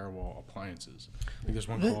appliances. I think there's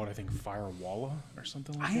one called, I think, Firewalla or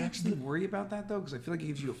something like that. I actually worry about that, though, because I feel like it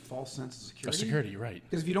gives you a false sense of security. Security, you're right.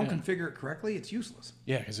 Because if you don't configure it correctly, it's useless.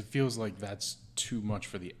 Yeah, because it feels like that's too much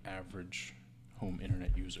for the average home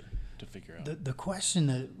internet user to figure out. The question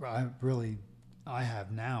that I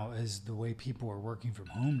have now is the way people are working from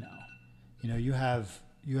home now. You know, you have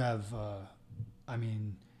I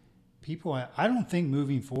mean, people. I don't think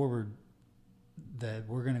moving forward that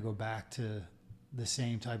we're going to go back to the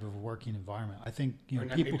same type of working environment. I think Or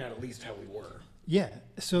not, maybe not at least how we were. Yeah.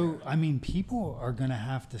 So, I mean, people are going to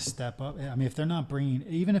have to step up. I mean, if they're not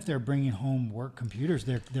even if they're bringing home work computers,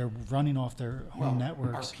 they're running off their home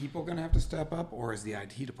networks. Are people going to have to step up, or is the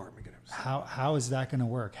IT department going to have to step up? How is that going to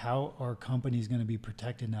work? How are companies going to be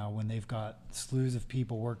protected now when they've got slews of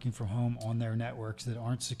people working from home on their networks that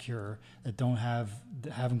aren't secure, that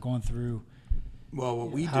haven't gone through?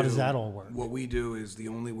 Well, how does that all work? What we do is the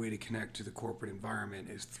only way to connect to the corporate environment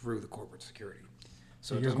is through the corporate security.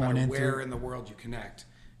 So it you're doesn't going matter into where in the world you connect.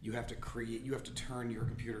 You have to turn your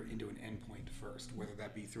computer into an endpoint first, whether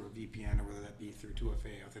that be through a VPN or whether that be through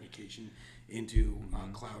 2FA authentication into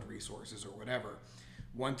cloud resources or whatever.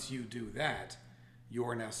 Once you do that,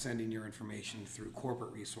 you're now sending your information through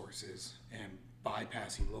corporate resources and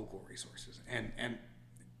bypassing local resources. And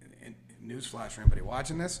newsflash for anybody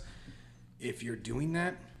watching this, if you're doing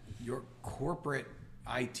that, your corporate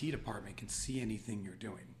IT department can see anything you're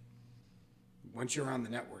doing. Once you're on the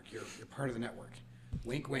network, you're part of the network.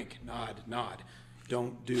 Wink, wink, nod, nod.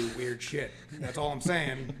 Don't do weird shit. That's all I'm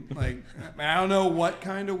saying. Like, I don't know what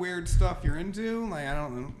kind of weird stuff you're into. Like, I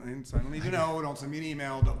don't need to know. Don't send me an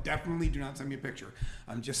email. Definitely do not send me a picture.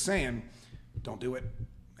 I'm just saying, don't do it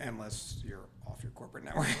unless you're off your corporate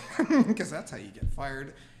network, because that's how you get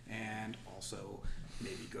fired, and also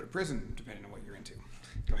maybe go to prison, depending on what you're into.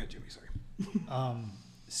 Go ahead, Jimmy. Sorry.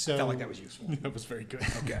 So I felt like that was useful. That was very good.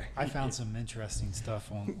 Okay. I found some interesting stuff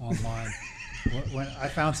online. When I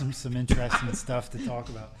found some interesting stuff to talk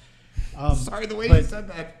about. Sorry, the way you said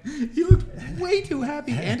that. You looked way too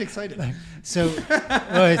happy and excited. So,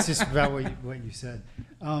 well, it's just about what you said.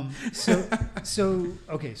 So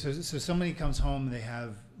somebody comes home. They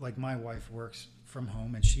have, like, my wife works from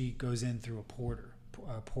home, and she goes in through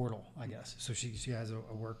a portal, I guess. So she has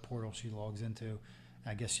a work portal she logs into.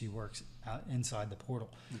 I guess she works out inside the portal.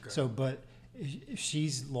 Okay. So, but if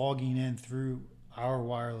she's logging in through our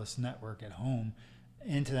wireless network at home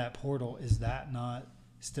into that portal, is that not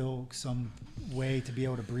still some way to be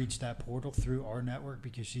able to breach that portal through our network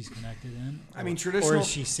because she's connected in? I mean, traditional. Or is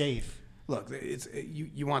she safe? Look, it's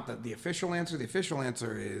you want the official answer. The official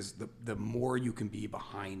answer is the more you can be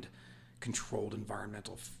behind controlled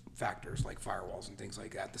environmental factors like firewalls and things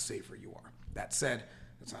like that, the safer you are. That said,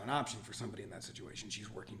 That's not an option for somebody in that situation. She's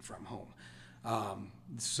working from home.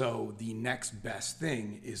 So the next best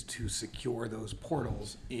thing is to secure those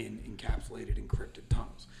portals in encapsulated, encrypted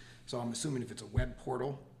tunnels. So I'm assuming if it's a web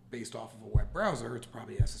portal based off of a web browser, it's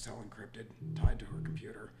probably SSL encrypted, tied to her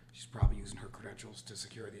computer. She's probably using her credentials to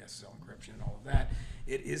secure the SSL encryption and all of that.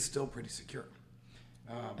 It is still pretty secure.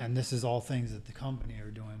 And this is all things that the company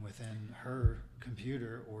are doing within her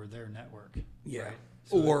computer or their network. Yeah. Right?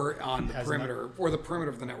 So Or on the has perimeter, or the perimeter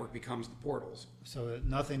of the network becomes the portals. So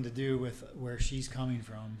nothing to do with where she's coming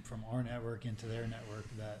from our network into their network.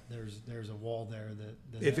 That there's a wall there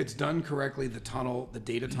that If it's done correctly, the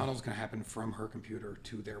data tunnel is going to happen from her computer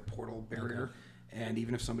to their portal barrier. Okay. And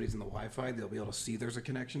even if somebody's in the Wi-Fi, they'll be able to see there's a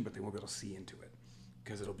connection, but they won't be able to see into it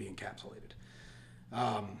because it'll be encapsulated.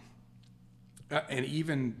 And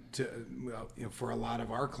even for a lot of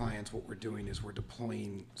our clients, what we're doing is we're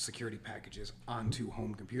deploying security packages onto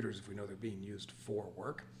home computers if we know they're being used for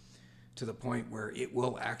work, to the point where it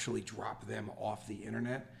will actually drop them off the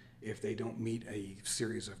internet if they don't meet a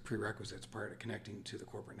series of prerequisites prior to connecting to the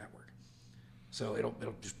corporate network. So it'll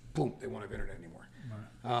just boom, they won't have internet anymore.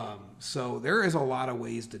 Right. So there is a lot of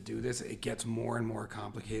ways to do this. It gets more and more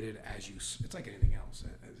complicated it's like anything else.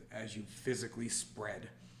 As you physically spread,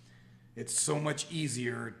 it's so much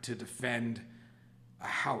easier to defend a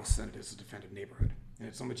house than it is to defend a neighborhood. And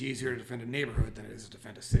it's so much easier to defend a neighborhood than it is to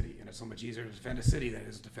defend a city. And it's so much easier to defend a city than it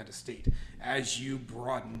is to defend a state. As you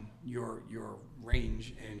broaden your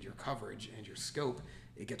range and your coverage and your scope,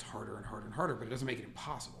 it gets harder and harder and harder, but it doesn't make it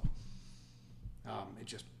impossible. It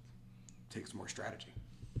just takes more strategy.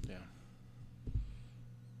 Yeah.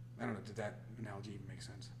 I don't know, did that analogy even make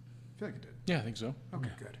sense? I feel like it did. Yeah, I think so. Okay,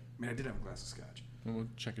 good. I mean, I did have a glass of scotch. And we'll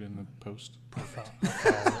check it in the post.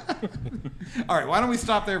 All right, why don't we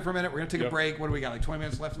stop there for a minute? We're going to take a Yep. break. What do we got, like 20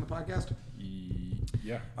 minutes left in the podcast?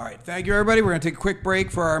 Yeah. All right, thank you, everybody. We're going to take a quick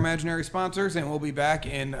break for our imaginary sponsors, and we'll be back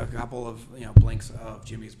in a couple of blinks of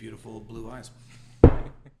Jimmy's beautiful blue eyes.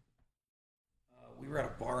 We were at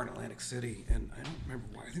a bar in Atlantic City, and I don't remember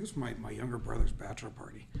why. I think it was my younger brother's bachelor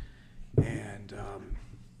party, and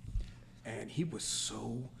he was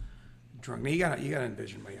so drunk. Now, you gotta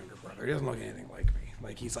envision my younger brother. He doesn't look anything like me.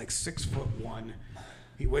 Like, he's like 6'1".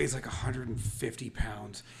 He weighs like 150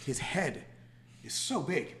 pounds. His head is so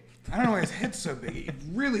big. I don't know why his head's so big.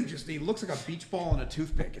 He looks like a beach ball and a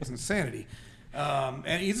toothpick. It's insanity.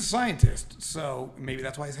 And he's a scientist, so maybe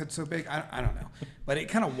that's why his head's so big. I don't know. But it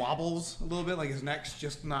kind of wobbles a little bit, like his neck's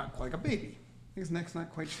just not like a baby. His neck's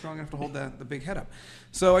not quite strong enough to hold the big head up.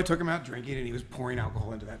 So I took him out drinking, and he was pouring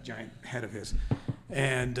alcohol into that giant head of his.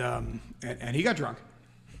 And he got drunk,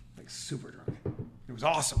 like super drunk. It was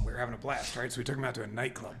awesome. We were having a blast, right? So we took him out to a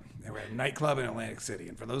nightclub. And we're at a nightclub in Atlantic City.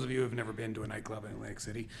 And for those of you who have never been to a nightclub in Atlantic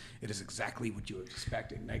City, it is exactly what you would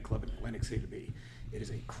expect a nightclub in Atlantic City to be. It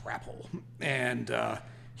is a crap hole. And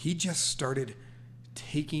he just started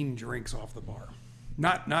taking drinks off the bar.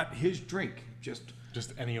 Not his drink, just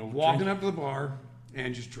any old walking drink. up to the bar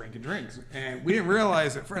and just drinking drinks. And we didn't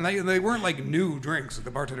realize it. And they weren't like new drinks. The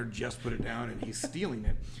bartender just put it down and he's stealing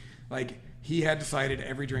it. Like, he had decided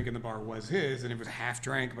every drink in the bar was his, and it was half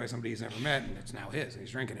drank by somebody he's never met, and it's now his, and he's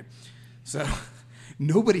drinking it. So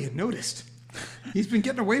nobody had noticed. He's been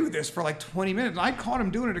getting away with this for like 20 minutes. I caught him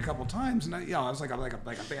doing it a couple times, and I was like a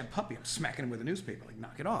bad puppy. I'm smacking him with a newspaper, like,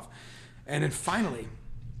 knock it off. And then finally,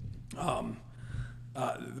 the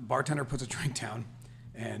bartender puts a drink down,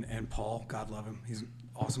 and Paul, God love him, he's an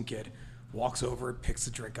awesome kid, walks over, picks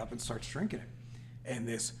the drink up, and starts drinking it. And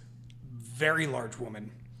this very large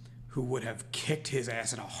woman, who would have kicked his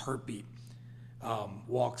ass in a heartbeat,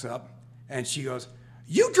 walks up, and she goes,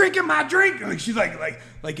 "You drinking my drink?" Like, she's like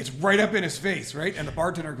it's right up in his face, right? And the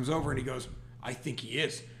bartender comes over and he goes, "I think he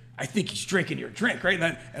is. I think he's drinking your drink," right?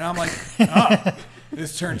 And I'm like, oh,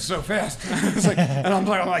 this turned so fast. And I'm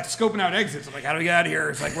like scoping out exits. I'm like, how do we get out of here?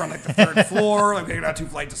 It's like we're on like the third floor. Like, we got 2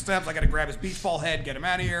 flights of steps. I got to grab his beach ball head, get him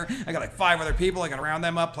out of here. I got like 5 other people. I got to round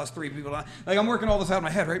them up, plus 3 people. Like, I'm working all this out in my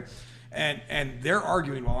head, right? And they're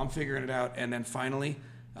arguing while I'm figuring it out. And then finally,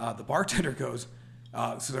 the bartender goes,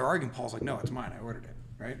 so they're arguing. Paul's like, "No, it's mine. I ordered it,"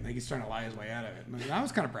 right? And he's trying to lie his way out of it. And I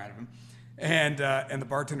was kind of proud of him. And the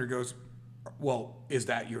bartender goes, "Well, is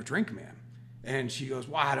that your drink, ma'am?" And she goes,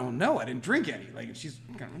 "Well, I don't know. I didn't drink any." Like, she's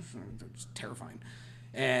kind of it's terrifying.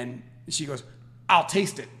 And she goes, "I'll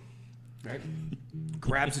taste it." Right?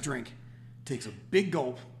 Grabs a drink, takes a big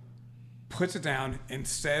gulp, puts it down, and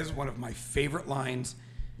says one of my favorite lines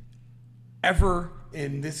ever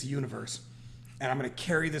in this universe, and I'm going to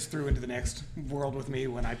carry this through into the next world with me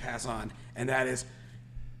when I pass on, and that is,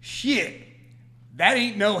 "Shit, that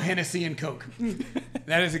ain't no Hennessy and Coke."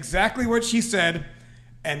 That is exactly what she said,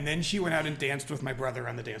 And then she went out and danced with my brother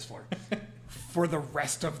on the dance floor for the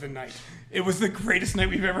rest of the night. It was the greatest night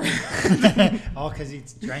we've ever had. All because he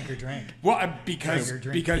drank or drank. Well, because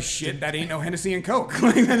shit, that ain't no Hennessy and Coke.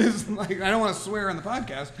 Like, that is, like, I don't want to swear on the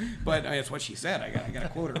podcast, but that's what she said. I got to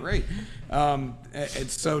quote her right. And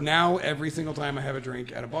so now every single time I have a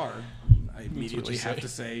drink at a bar, I immediately have to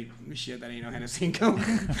say, shit, that ain't no Hennessy and Coke.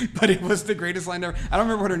 But it was the greatest line ever. I don't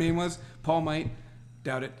remember what her name was. Paul might.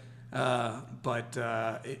 Doubt it. But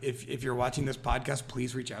if you're watching this podcast,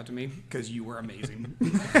 please reach out to me because you were amazing.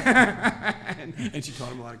 and she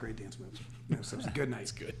taught him a lot of great dance moves. So it was a good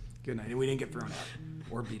night. Good night. And we didn't get thrown out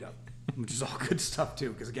or beat up, which is all good stuff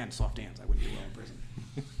too. Because again, soft hands, I wouldn't do well in prison.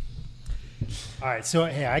 All right, so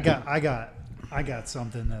hey, I got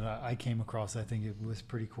something that I came across. I think it was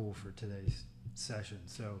pretty cool for today's session.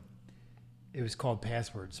 So it was called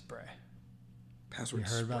password spray. Password You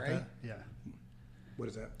heard spray? about that? Yeah. What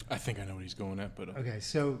is that? I think I know what he's going at, but Okay,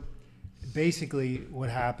 so basically what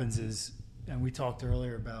happens is, and we talked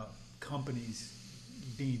earlier about companies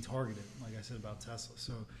being targeted, like I said about Tesla.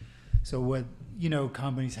 So what,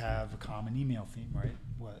 companies have a common email theme, right?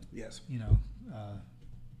 What, Yes.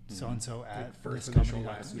 so-and-so at First this initial,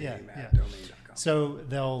 company. last Yeah, name yeah. at domain.com. So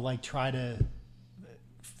they'll like try to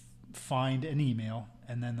find an email,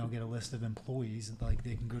 and then they'll get a list of employees. Like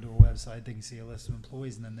they can go to a website, they can see a list of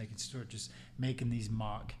employees, and then they can start just making these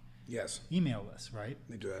mock Yes, email lists, right?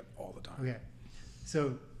 they do that all the time. Okay,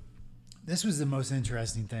 so this was the most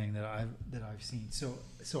interesting thing that I've seen.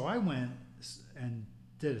 So I went and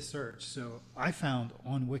did a search. So I found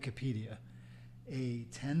on Wikipedia a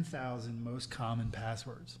 10,000 most common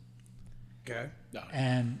passwords. Okay.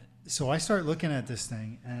 And so I start looking at this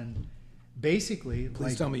thing, and basically,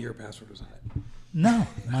 Please tell me your password was on it. no,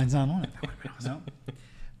 mine's not on it. No,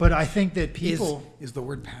 but I think that people, Is the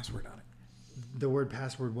word password on it? the word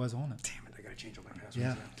password was on it. Damn it! I gotta change all my passwords.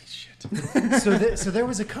 Yeah. Now. So so there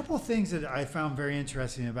was a couple of things that I found very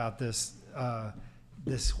interesting about this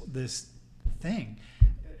this thing.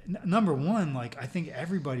 Number one, like I think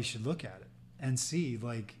everybody should look at it and see,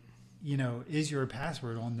 like, is your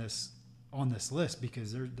password on this list,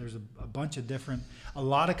 because there's a bunch of a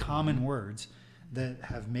lot of common words that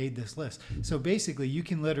have made this list. So basically, you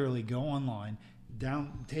can literally go online,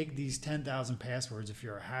 take these 10,000 passwords if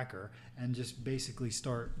you're a hacker, and just basically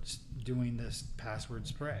start doing this password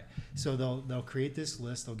spray. So they'll create this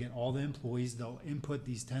list, they'll get all the employees, they'll input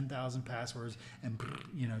these 10,000 passwords, and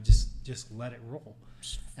just let it roll,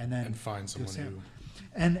 and then find someone who.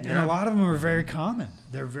 And a lot of them are very common.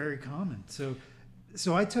 They're very common. So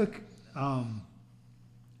I took,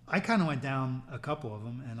 I kind of went down a couple of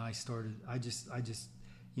them, and I just,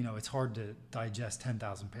 it's hard to digest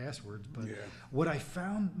 10,000 passwords. But what I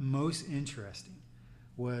found most interesting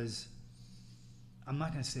was, I'm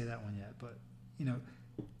not going to say that one yet, but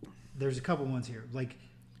there's a couple ones here. Like,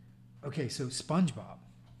 okay, so SpongeBob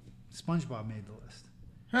made the list.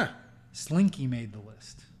 Huh? Slinky made the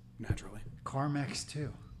list. Naturally. Carmex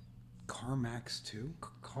too. CarMax too.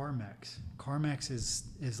 Carmex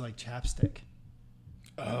is like chapstick.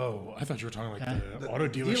 Oh, I thought you were talking like Okay. the auto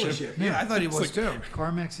dealership. Yeah, I thought he was too.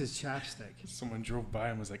 Carmex is chapstick. Someone drove by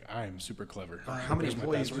and was like, "I am super clever." How many Here's my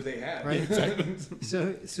employees do password. they have? Right.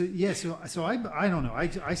 So I don't know.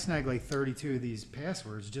 I snagged like 32 of these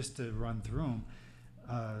passwords just to run through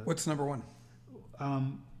them. What's number one?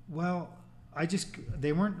 Well,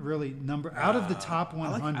 they weren't really out of the top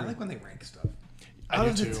 100. I like when they rank stuff. I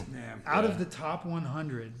do too. Yeah. Of the top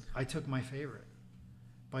 100, I took my favorite.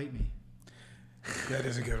 Bite Me. That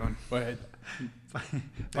is a good one. But That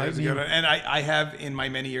Bite is a Me. good one. And I have, in my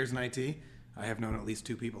many years in IT, I have known at least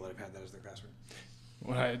two people that have had that as their password.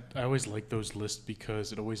 well, I always like those lists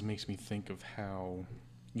because it always makes me think of how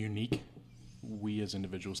unique we as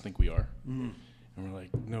individuals think we are. Mm-hmm. And we're like,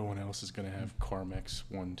 no one else is going to have Carmex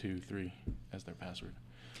 123 as their password.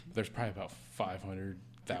 But there's probably about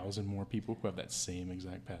 500,000 more people who have that same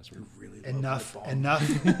exact password. Really love football.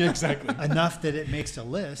 Exactly. Enough that it makes a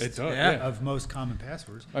list It does, Yeah. yeah. of most common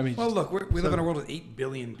passwords. I mean, Well, look, we live in a world with 8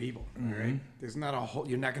 billion people. All right, there's not a whole.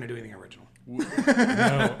 You're not going to do anything original.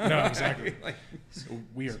 no, exactly. So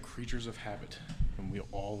we are creatures of habit, and we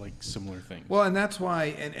all like similar things. Well, and that's why,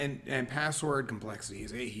 and password complexity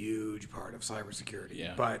is a huge part of cybersecurity.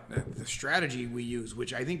 Yeah. But the strategy we use,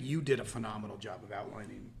 which I think you did a phenomenal job of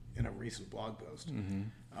outlining in a recent blog post,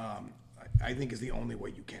 I think is the only way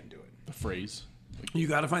you can do it. The phrase. Like, You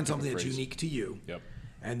got to find something that's phrase. unique to you. Yep.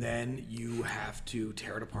 And then you have to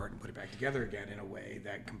tear it apart and put it back together again in a way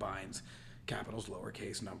that combines capitals,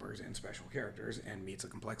 lowercase, numbers, and special characters and meets a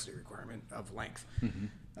complexity requirement of length.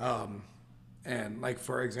 And like,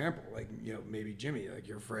 for example, like, maybe Jimmy, like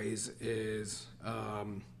your phrase is,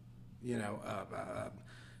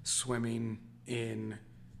 swimming in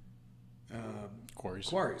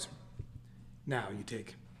Quarries. Now you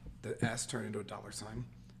take the S, turn into a $sign.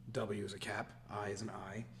 W is a cap. I is an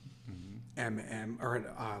I.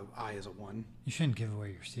 I is a 1. You shouldn't give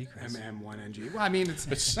away your secrets. MM1NG. Well, I mean, it's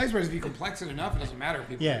nice, but if you complex it enough, it doesn't matter if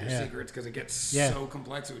people know your secrets, because it gets so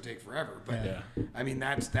complex it would take forever. But I mean,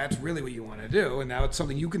 that's really what you want to do, and now it's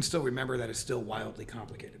something you can still remember that is still wildly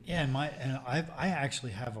complicated. Yeah, and I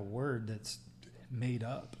actually have a word that's made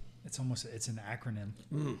up. It's an acronym.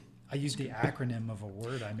 I use the acronym of a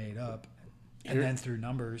word I made up, and then through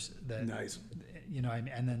numbers that Nice.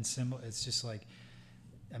 And then symbol. It's just like,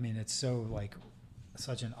 I mean, it's so like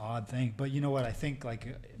such an odd thing. But you know what? I think I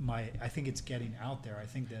think it's getting out there. I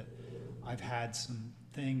think that I've had some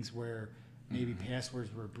things where maybe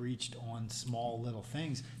passwords were breached on small little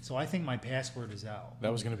things. So I think my password is out.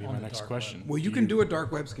 That was going to be my next question. Well, you can do a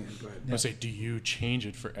dark web scan. Go ahead. I say, do you change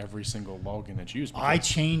it for every single login that's used? I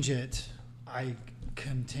change it. I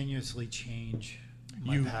continuously change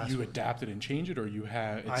my password. You adapt it and change it, or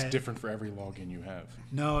it's different for every login you have?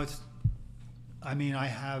 No, I mean, I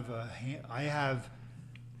have a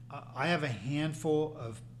handful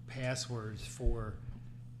of passwords for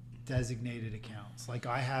designated accounts. Like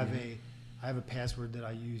I have a password that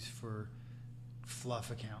I use for fluff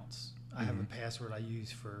accounts. I have a password I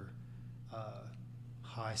use for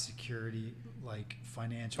high security, like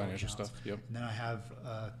financial accounts. stuff. Yep. And then I have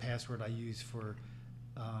a password I use for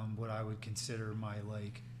what I would consider my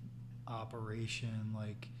like operation,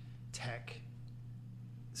 like tech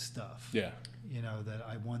stuff. Yeah. That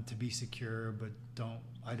I want to be secure, but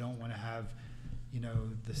I don't want to have,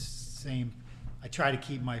 the same. I try to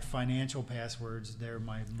keep my financial passwords. They're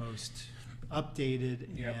my most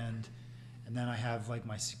updated, and then I have like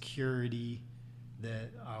my security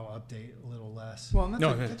that I'll update a little less. Well, that's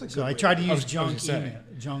a good So I way try to to use junk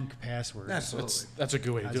passwords. That's a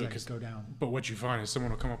good way to do it. Go down. But what you find is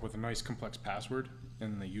someone will come up with a nice complex password,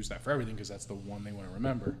 and they use that for everything because that's the one they want to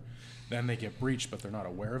remember. Then they get breached, but they're not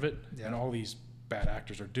aware of it. Yeah. And all these bad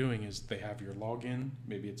actors are doing is they have your login,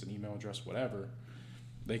 maybe it's an email address, whatever.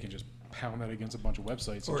 They can just pound that against a bunch of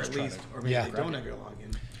websites, or and at least, or maybe they don't have your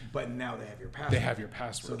login, but now they have your password. They have your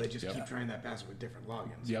password, so they just keep trying that password with different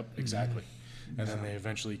logins. Yep, exactly. And then they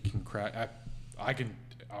eventually can crack.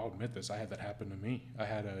 I'll admit this. I had that happen to me. I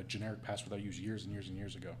had a generic password that I used years and years and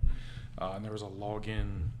years ago, and there was a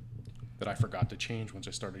login that I forgot to change once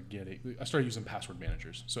I started using password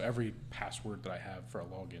managers. So every password that I have for a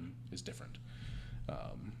login is different.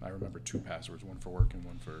 I remember 2 passwords, one for work and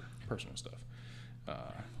one for personal stuff.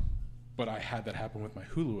 But I had that happen with my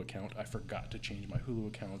Hulu account. I forgot to change my Hulu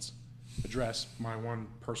account's address. My one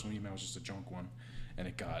personal email was just a junk one, and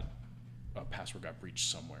a password got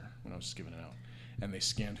breached somewhere when I was just giving it out. And they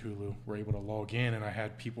scanned Hulu, were able to log in, and I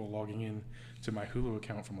had people logging in to my Hulu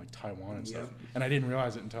account from like Taiwan and stuff. And I didn't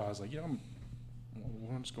realize it until I was like,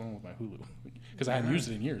 what's going on with my Hulu? Because I hadn't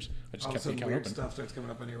used it in years. I just kept the account weird open. Stuff starts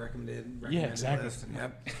coming up on your recommended exactly. list.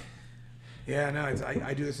 And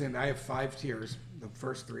I do the same. I have 5 tiers. The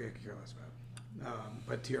first 3 I could care less about.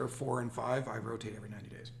 But tier 4 and 5, I rotate every 90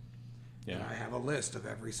 days. Yeah. And I have a list of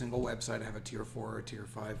every single website I have a tier 4 or tier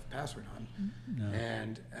 5 password on. No.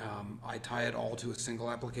 And I tie it all to a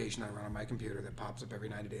single application I run on my computer that pops up every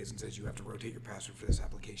 90 days and says you have to rotate your password for this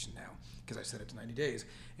application now, because I set it to 90 days.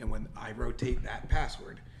 And when I rotate that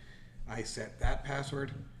password, I set that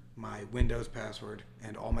password, my Windows password,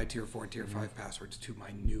 and all my tier 4 and tier 5 passwords to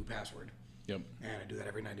my new password. Yep. And I do that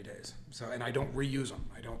every 90 days. And I don't reuse them.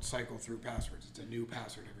 I don't cycle through passwords. It's a new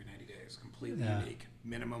password every 90 days, completely unique.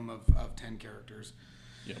 Minimum of 10 characters,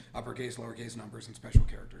 uppercase, lowercase numbers, and special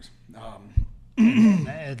characters.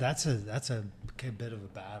 That's a bit of a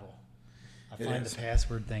battle. I find the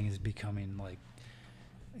password thing is becoming like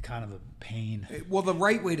kind of a pain. Well, the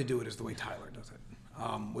right way to do it is the way Tyler does it,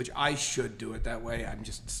 which I should do it that way. I'm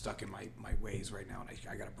just stuck in my ways right now, and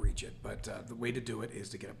I got to breach it. But the way to do it is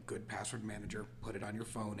to get a good password manager, put it on your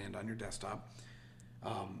phone and on your desktop.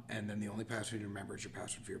 And then the only password you remember is your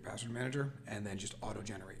password for your password manager, and then just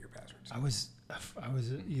auto-generate your passwords. I was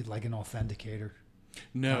like an authenticator.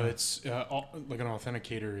 No, it's like an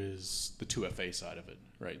authenticator is the 2FA side of it,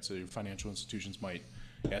 right? So your financial institutions might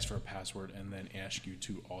ask for a password and then ask you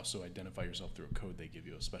to also identify yourself through a code. They give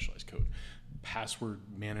you a specialized code. Password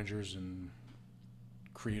managers and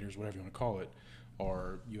creators, whatever you want to call it,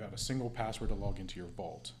 you have a single password to log into your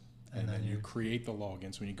vault. And then you create the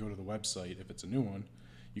login. So when you go to the website, if it's a new one,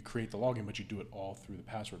 you create the login, but you do it all through the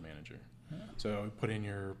password manager. Yeah. So put in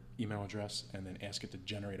your email address and then ask it to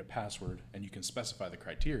generate a password, and you can specify the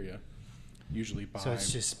criteria. usually by So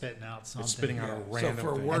it's just spitting out something. it's spitting out a So random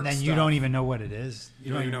for thing. work and then you stuff, don't even know what it is.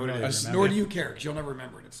 You don't even know what it really is. remember. Nor do you care, because you'll never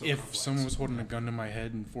remember it. It's so If complex. someone was holding a gun to my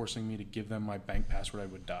head and forcing me to give them my bank password, I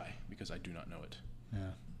would die because I do not know it. Yeah.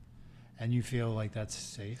 And you feel like that's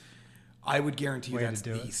safe? I would guarantee way to that's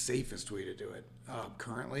do the it. safest way to do it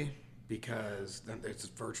currently, because then it's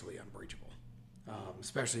virtually unbreachable,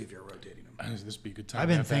 especially if you're rotating them. This would be a good time. I've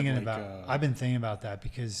to been have to have, thinking like, about I've been thinking about that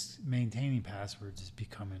because maintaining passwords is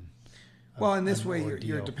becoming Well, in this an way, you're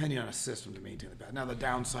ordeal. depending on a system to maintain the path. Now, the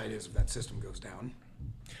downside is if that system goes down,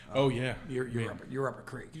 oh yeah, you're up a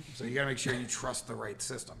creek. So you got to make sure you trust the right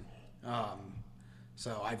system.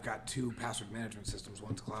 So I've got 2 password management systems.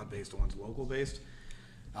 One's cloud-based, one's local-based.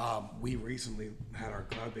 We recently had our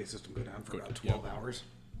cloud-based system go down for about 12 hours,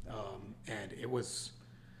 and it was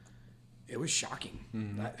shocking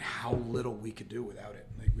that how little we could do without it.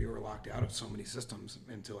 Like, we were locked out of so many systems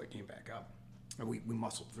until it came back up. And we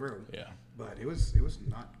muscled through. Yeah. But it was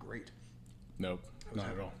not great. Nope, not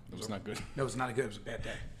at all. It was not good. No, it was not good. It was a bad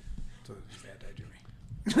day. So it was a bad day, Jimmy.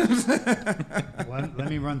 Let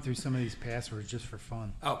me run through some of these passwords just for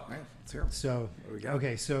fun. Oh, man, it's terrible. So What do we got?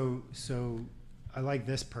 okay, so I like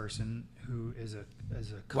this person who is a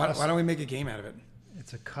Why cuss. don't we make a game out of it?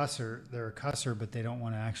 It's a cusser. They're a cusser, but they don't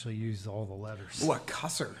want to actually use all the letters. Oh, a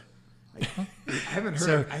cusser. I haven't heard.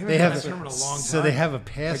 So I haven't they heard have that term in a long time. So they have a My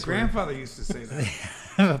password. grandfather used to say that.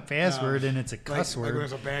 They have a password, and it's a Like cuss when word.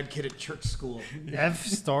 there's a bad kid at church school.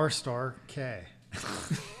 F***K.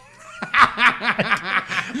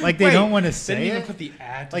 Like they don't want to say Didn't even it. put the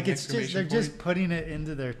ad. Like it's just they're just putting it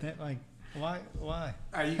into their thing. Like why? All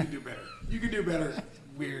right, you can do better. You can do better.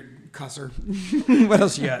 Weird cusser. What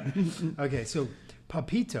else you got? Okay, so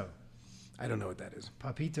papito. I don't know what that is.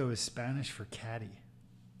 Papito is Spanish for caddy.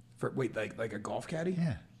 Wait, like a golf caddy?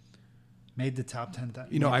 Yeah. Made the top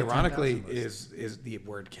 10,000. You know, made the ironically, 10,000 list. is the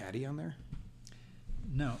word caddy on there?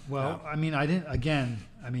 No. Well, No. I mean, I didn't. Again,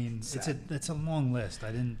 I mean, Sad. it's a long list.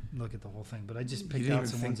 I didn't look at the whole thing, but I just You picked didn't out even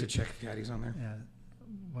some think ones. to That, check if caddies on there? yeah.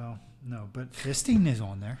 Well, no, but fisting is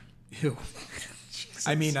on there. Ew.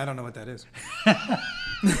 I mean, I don't know what that is.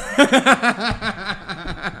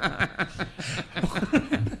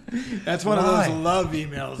 That's one of Why? those love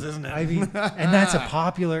emails, isn't it? I mean, and that's a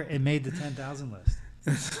popular. It made the 10,000 list.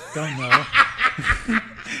 Don't know.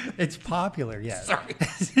 It's popular, yeah. Sorry.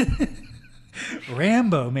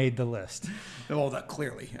 Rambo made the list. Well, that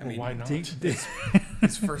clearly. I mean, why not?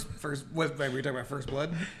 His first. What were we talking about? First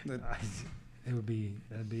Blood. That'd be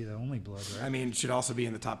the only blood, right? I mean, should also be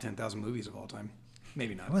in the top 10,000 movies of all time.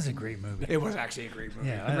 Maybe not. It was a great movie. It was actually a great movie.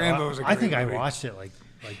 Yeah, Rambo was a great I think movie. I watched it like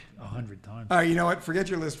 100 times. All right, you know what? Forget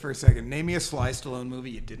your list for a second. Name me a Sly Stallone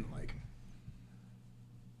movie you didn't like.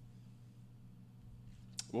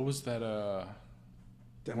 What was that?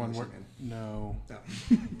 One where Demolition no.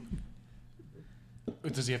 Man.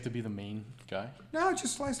 Does he have to be the main guy? No,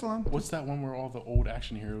 just Sly Stallone. What's that one where all the old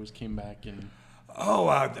action heroes came back and Oh,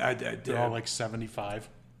 they're all like 75?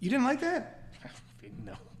 you didn't like that?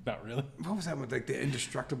 No, not really. What was that one? Like the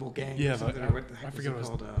Indestructible Gang? Yeah, or something? but What the heck I was forget it what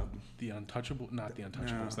it was. called. The Untouchable, not the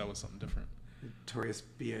Untouchables. That was something different. Notorious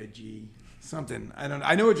B.I.G. Something. I don't.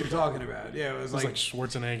 I know what you're talking about. Yeah, it was It was like. like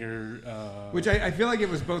Schwarzenegger. Which I feel like it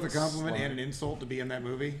was both a compliment Sly. and an insult to be in that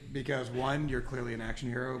movie because one, you're clearly an action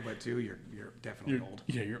hero, but two, you're definitely old.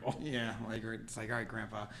 Yeah, you're old. Yeah, like it's like all right,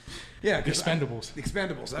 Grandpa. Yeah, 'cause Expendables.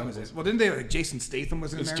 Expendables. That was it. Well, didn't they? Like Jason Statham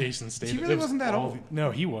was in It's there. Jason Statham. He really It was wasn't that all old. No,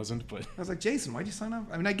 he wasn't. But I was like, Jason, why'd you sign up?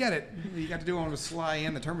 I mean, I get it. You got to do one with Sly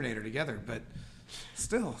and the Terminator together, but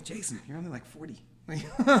still, Jason, you're only like 40.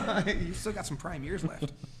 You've still got some prime years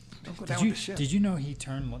left. Don't go down with the ship. Did you know he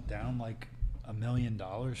turned down like $1 million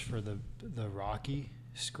for the Rocky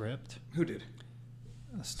script? Who did?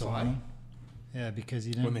 Stallone. Yeah, because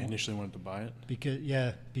he didn't. when they initially wanted to buy it,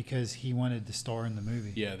 because he wanted to star in the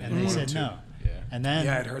movie. Yeah, they and they wanted said to. no. Yeah. And then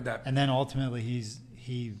Yeah, I'd heard that. And then ultimately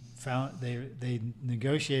he found they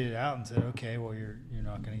negotiated out and said, okay, well you're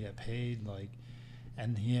not going to get paid, like,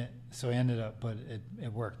 and he ended up, but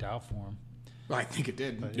it worked out for him. Well, I think it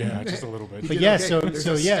did. yeah, just a little bit. But did yeah, okay. so There's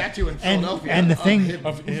so a yeah, statue in and Philadelphia and the of thing, him.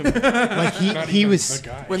 Of him, like not he even was the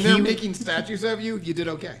guy. When they're he- making statues of you, you did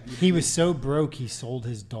okay. he was so broke he sold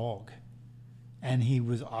his dog, and he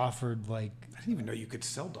was offered like. I didn't even know you could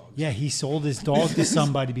sell dogs. Yeah, he sold his dog to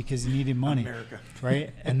somebody because he needed money. America.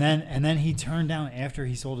 Right? And then he turned down, after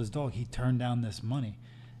he sold his dog, he turned down this money.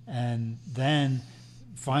 And then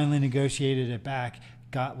finally negotiated it back,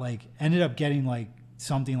 ended up getting like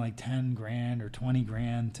something like 10 grand or 20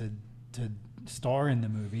 grand to star in the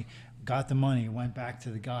movie. Got the money, went back to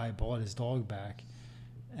the guy, bought his dog back,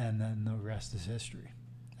 and then the rest is history.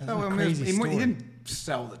 That's Oh, a I mean, crazy he story. didn't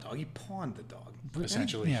sell the dog. He pawned the dog.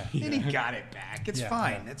 Essentially. Yeah. And he got it back. It's Yeah,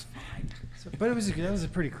 fine. yeah. It's fine. But that was a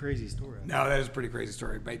pretty crazy story. No, that is a pretty crazy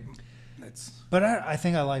story. But that's But I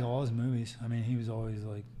think I like all his movies. I mean, he was always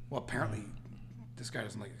like. well, apparently, this guy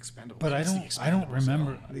doesn't like Expendables. But I don't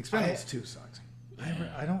remember. The Expendables 2 sucks.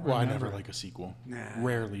 I don't. Well, I remember. never like a sequel. Nah.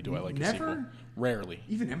 Rarely do I like a Never? sequel. Rarely.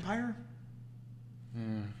 Even Empire?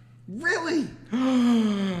 Really?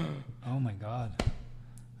 Oh my god.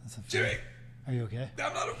 That's a Jimmy, Are you okay?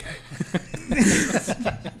 I'm not okay.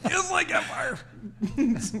 Just like Empire.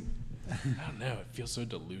 I don't know. It feels so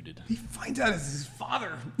diluted. He finds out it's his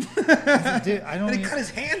father. Dude, I don't. And he even- cut his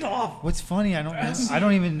hand off. What's funny? I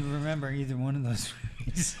don't even remember either one of those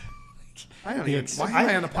movies. I don't The even. Ex- Why am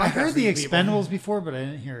I on the podcast? I heard the with these people? Expendables before, but I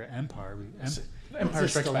didn't hear Empire. Empire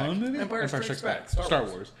It's a Strikes Back. Stallone movie? Empire Strikes Back. Star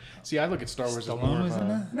Wars. See, I look at Star Wars as Stallone more of was in a...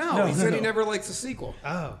 that? No, he said he no. never likes the sequel.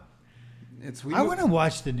 Oh, It's I want to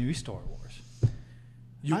watch the new Star Wars.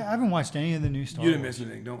 I haven't watched any of the new Star You Wars. didn't miss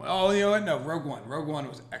anything. Don't. Oh, you know what? No, Rogue One. Rogue One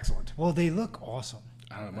was excellent. Well, they look awesome.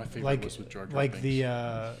 I don't know. My favorite Like was with Jar Jar like Binks.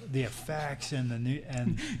 the effects and the new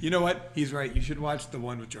and You know what? He's right. You should watch the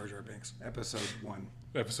one with Jar Jar Binks, episode 1.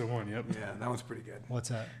 Episode 1, yep. Yeah, that one's pretty good. what's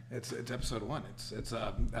that? It's episode 1. It's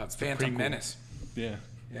Phantom Prequel. Menace. Yeah.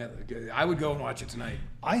 Yeah, I would go and watch it tonight.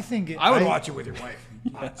 I think I would watch it with your wife.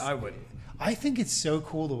 I would. I think it's so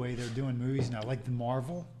cool the way they're doing movies now, like the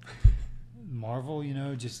Marvel, you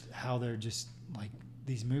know, just how they're just like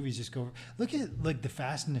these movies just go. Look at like the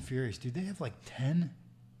Fast and the Furious, dude. They have like 10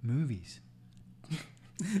 movies.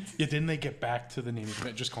 Yeah, didn't they get back to the name of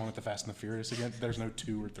it, just calling it the Fast and the Furious again? There's no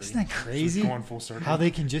 2 or 3. Isn't that crazy? Just going full circle. How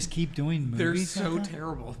they can just keep doing movies? They're like so that?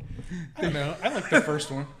 terrible. I don't know. I like the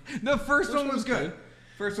first one. The first one was was good. good.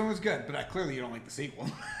 First one was good, but clearly you don't like the sequel.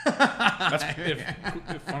 That's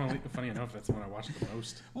funny enough, that's the one I watched the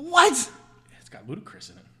most. What? It's got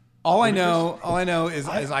Ludacris in it. All I know is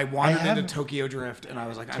I wandered into haven't- Tokyo Drift and I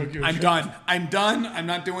was like, Tokyo I'm Drift. done. I'm done. I'm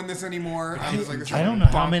not doing this anymore. I was like, this I is don't know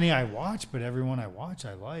how bunk. many I watched, but everyone I watched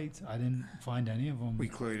I liked. I didn't find any of them. We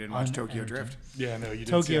clearly didn't watch Tokyo Drift. Yeah, no, you didn't.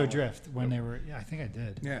 see Tokyo that one. Drift when they were. Yeah, I think I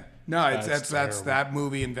did. Yeah. No, it's That's that's terrible. that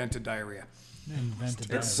movie invented diarrhea. Invented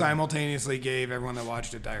It that. simultaneously gave everyone that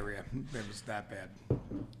watched it diarrhea. It was that bad.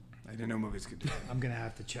 I didn't know movies could do that. I'm gonna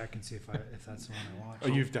have to check and see if that's the one I watched. Oh,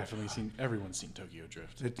 you've definitely seen. Everyone's seen Tokyo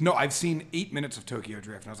Drift. No, I've seen 8 minutes of Tokyo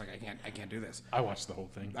Drift, and I was like, I can't do this. I watched the whole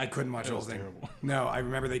thing. I couldn't watch It the whole was thing. terrible. No, I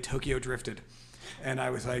remember they Tokyo drifted, and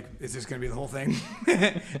I was like, "Is this going to be the whole thing?"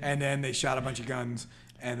 And then they shot a bunch of guns,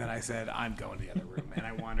 and then I said, "I'm going to the other room," and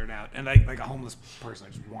I wandered out, and like a homeless person,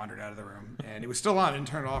 I just wandered out of the room, and it was still on. I didn't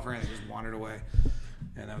turn it off or anything. I just wandered away,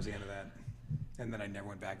 and that was the end of that. And then I never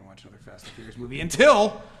went back and watched another Fast and Furious movie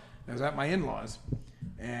until I was at my in-laws,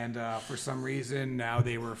 and for some reason now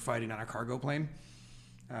they were fighting on a cargo plane.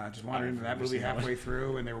 Just wandered into that movie halfway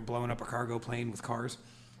through, and they were blowing up a cargo plane with cars,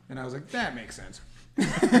 and I was like, that makes sense.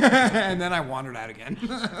 And then I wandered out again.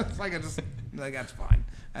 It's like that's fine.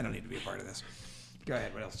 I don't need to be a part of this. Go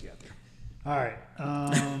ahead. What else do you got there? All right.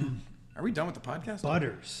 Are we done with the podcast?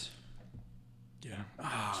 Butters. Yeah,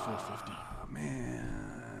 it's 450. Oh,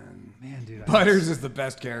 man. Man, dude. Butters is the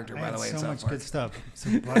best character, I by had the way. in so South much Park. good stuff.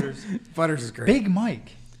 So Butters. Butters is great. Big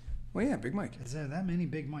Mike. Well, yeah, Big Mike. Is there that many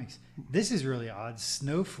Big Mikes? This is really odd.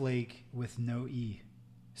 Snowflake with no E.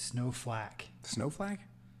 Snowflake. Snowflake?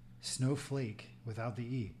 Snowflake without the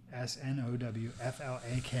E.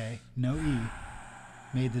 SNOWFLAK. No E.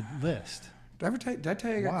 Made the list. Did I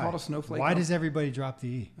tell you I got Why? called a snowflake? Why does everybody drop the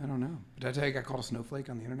E? I don't know. Did I tell you I got called a snowflake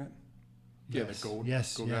on the internet? Yeah, Yes. the gold.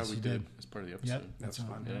 Yes, gold yes, guy we you did did. as part of the episode. Yep. That's That's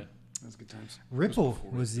fun. Yeah. That's good times. Ripple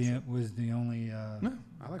before was the only No,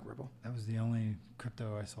 I like Ripple. that was the only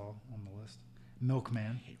crypto I saw on the list.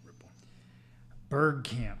 Milkman. I hate Ripple. Berg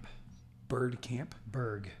Camp. Bird Camp?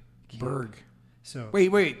 Berg. Camp. Berg. So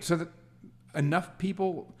Wait. So that enough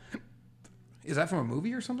people. Is that from a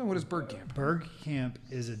movie or something? What is Bird Camp? Berg Camp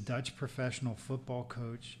is a Dutch professional football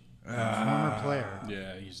coach and former player.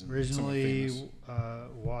 Yeah, he's someone Originally famous.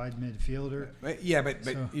 wide midfielder. Yeah, but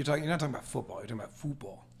So- you're not talking about football. You're talking about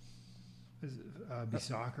football. Be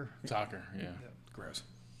soccer. Soccer. Yeah. Gross.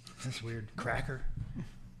 That's weird. Cracker.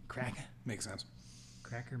 Cracker. Makes sense.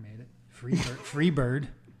 Cracker made it. Free bird. Free bird.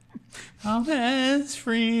 I'm as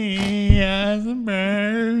free as a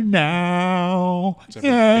bird now. Except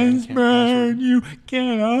for Bandcamp password. you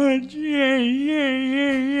cannot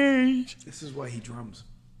change. This is why he drums.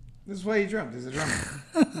 This is why he drums. He's a drummer.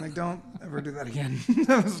 I'm like, don't ever do that again.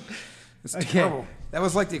 It's Okay. terrible. That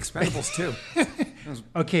was like the Expendables too.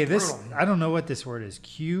 Okay, this Brutal. I don't know what this word is.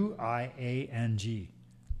 QIANG.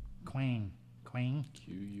 Quang.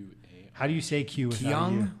 QUA. How do you say Q without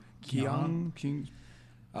Kyung. you? Kyung. Kyung.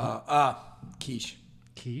 Quiche.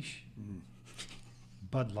 Quiche.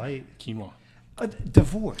 Bud Light. Quinoa.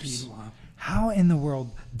 Divorce. Quinoa. How in the world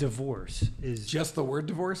divorce is Just the word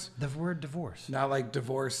divorce? the word divorce? Not like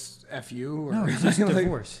divorce FU? Or No, it's just like,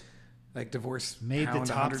 divorce. Like divorce Made the pound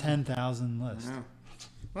top 100? 10,000 list. Yeah.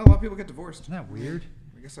 Well, a lot of people get divorced. Isn't that weird?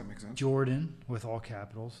 I guess that makes sense. Jordan with all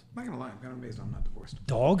capitals. I'm not going to lie. I'm kind of amazed I'm not divorced.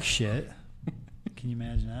 Dog shit. Can you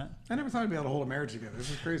imagine that? I never thought I'd be able to hold a marriage together. This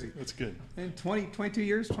is crazy. That's good. In 22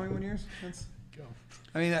 years, 21 years? That's...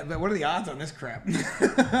 I mean, what are the odds on this crap?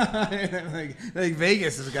 like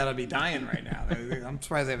Vegas has got to be dying right now. I'm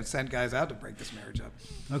surprised they haven't sent guys out to break this marriage up.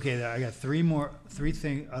 Okay, I got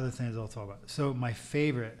other things I'll talk about. So my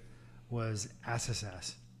favorite was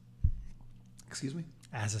Assasass. Excuse me?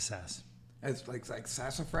 Assasass. It's like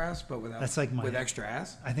sassafras, but without That's like with extra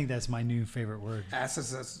ass. I think that's my new favorite word.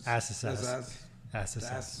 Assasass. Assasass.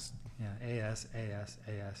 Assasass. Ass. Yeah,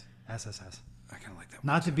 A-S-A-S-A-S. Assasass. I kind of like that.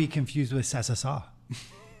 Not to be confused with Sassasa,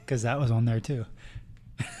 because that was on there too.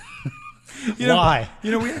 You know, Why?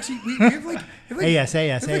 You know, we have like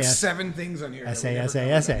A-S-A-S-A-S. there's like 7 things on here. that we never covered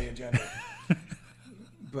S-A-S-A-S-A. on the agenda.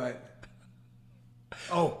 But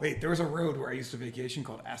oh wait, there was a road where I used to vacation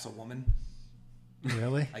called Assa Woman.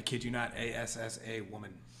 Really? I kid you not, A-S-S-A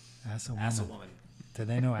woman. Assa Assa woman. Woman. Did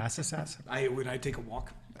they know Assasass? When I take a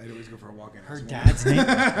walk, I'd always go for a walk. Her dad's name.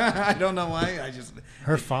 I don't know why.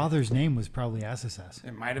 Her father's name was probably Assasass.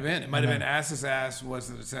 It might have been. It might have been Assasass was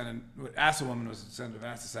the descendant. Assa Woman was the descendant of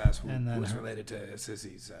Assasass, who And then was her- related to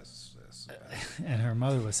Sissy Sass. And her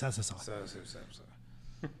mother was Sassasa.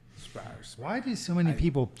 Why do so many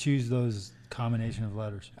people choose those combination of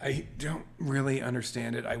letters? I don't really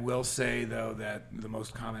understand it. I will say though that the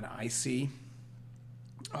most common I see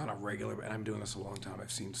on a regular, and I'm doing this a long time.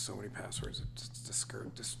 I've seen so many passwords. It's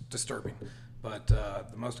disturbing. But the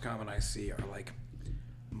most common I see are like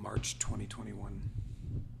March 2021,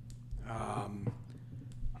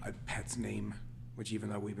 a pet's name, which even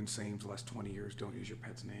though we've been saying for the last 20 years, don't use your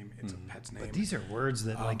pet's name. It's a pet's name. But these are words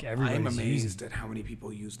that like I'm everybody's amazed using. at how many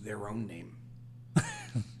people use their own name.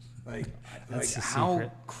 like That's the how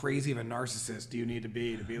secret. crazy of a narcissist do you need to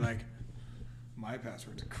be like, my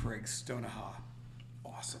password's Craig Stoneha.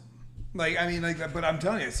 Awesome. Like, I mean, like, but I'm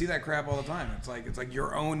telling you, I see that crap all the time. It's like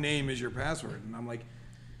your own name is your password, and I'm like,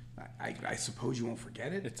 I suppose you won't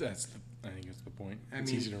forget it. I think it's the point. I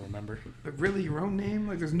It's mean- easy to remember. But really, your own name?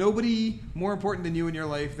 Like, there's nobody more important than you in your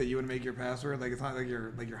life that you would make your password. Like, it's not like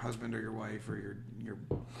your husband or your wife or your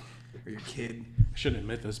kid. I shouldn't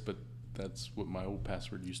admit this, but that's what my old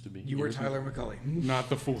password used to be. You It were was Tyler McCulley. Not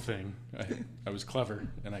the full thing. I was clever,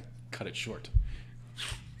 and I cut it short.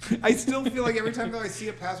 I still feel like every time though I see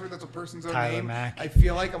a password that's a person's own Tyler name, Mack. I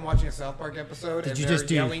feel like I'm watching a South Park episode and you they're just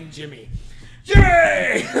do- yelling Jimmy. Jimmy!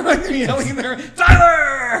 Like they're yelling there,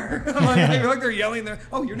 Tyler! I feel like they're yelling there.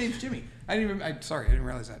 Oh, your name's Jimmy. I didn't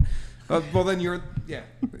realize that. Well, then you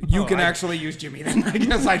can actually use Jimmy then. I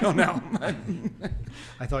guess I don't know.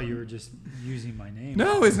 I thought you were just using my name.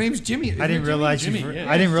 No, his name's Jimmy. I didn't realize Jimmy, you.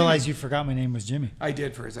 yeah. I didn't realize you forgot my name was Jimmy. I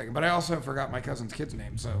did for a second, but I also forgot my cousin's kid's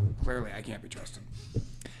name, so clearly I can't be trusted.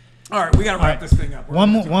 All right, we got to wrap this thing up. One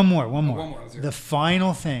more. Let's hear it. The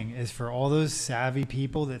final thing is for all those savvy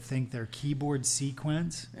people that think their keyboard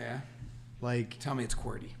sequence, Yeah. like Tell me it's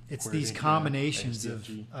QWERTY. it's QWERTY, these yeah, combinations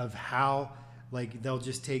ASCII. of how, like they'll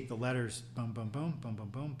just take the letters, boom, boom, boom, boom, boom,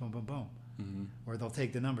 boom, boom, boom, boom, or they'll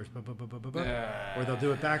take the numbers, boom, boom, boom, boom, boom, boom, or they'll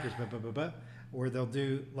do it backwards, boom, boom, boom, boom, or they'll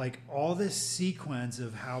do like all this sequence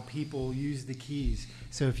of how people use the keys.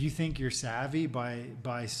 So if you think you're savvy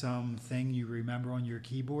by something you remember on your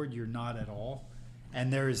keyboard, you're not at all.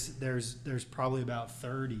 And there's probably about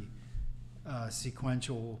 30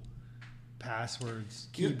 sequential passwords,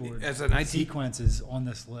 keyboard As an IT sequences on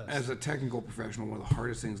this list. As a technical professional, one of the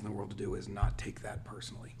hardest things in the world to do is not take that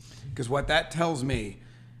personally. Because what that tells me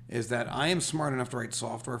is that I am smart enough to write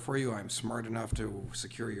software for you. I'm smart enough to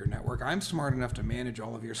secure your network. I'm smart enough to manage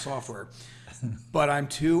all of your software. But I'm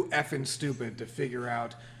too effing stupid to figure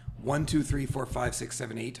out 1, 2, 3, 4, 5, 6,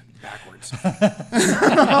 7, 8 backwards.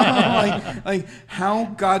 like how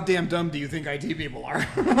goddamn dumb do you think IT people are?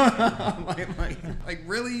 like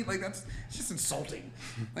really? Like it's just insulting.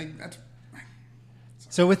 Like that's.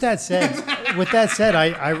 So with that said,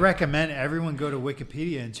 I recommend everyone go to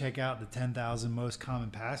Wikipedia and check out the 10,000 most common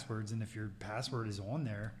passwords. And if your password is on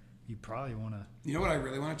there, you probably want to You know what I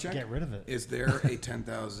really want to check? get rid of it. Is there a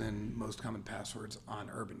 10,000 most common passwords on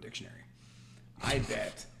Urban Dictionary? I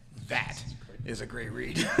bet that is a great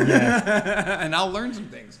read. Yeah. And I'll learn some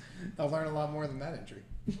things. I'll learn a lot more than that entry.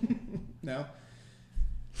 No?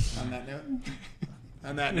 On that note?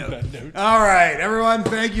 On that note. That note. All right, everyone.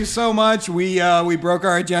 Thank you so much. We broke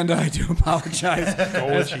our agenda. I do apologize.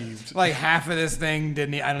 Goal achieved. Like half of this thing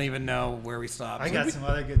I don't even know where we stopped. I got some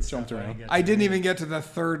other good stuff. around. I didn't even get to the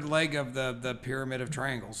third leg of the pyramid of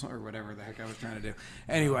triangles or whatever the heck I was trying to do.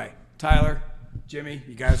 Anyway, Tyler, Jimmy,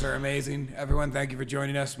 you guys are amazing. Everyone, thank you for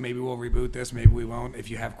joining us. Maybe we'll reboot this. Maybe we won't. If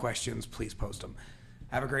you have questions, please post them.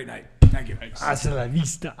 Have a great night. Thank you. Hasta la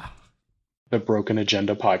vista. The Broken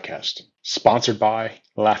Agenda Podcast, sponsored by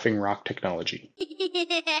Laughing Rock Technology.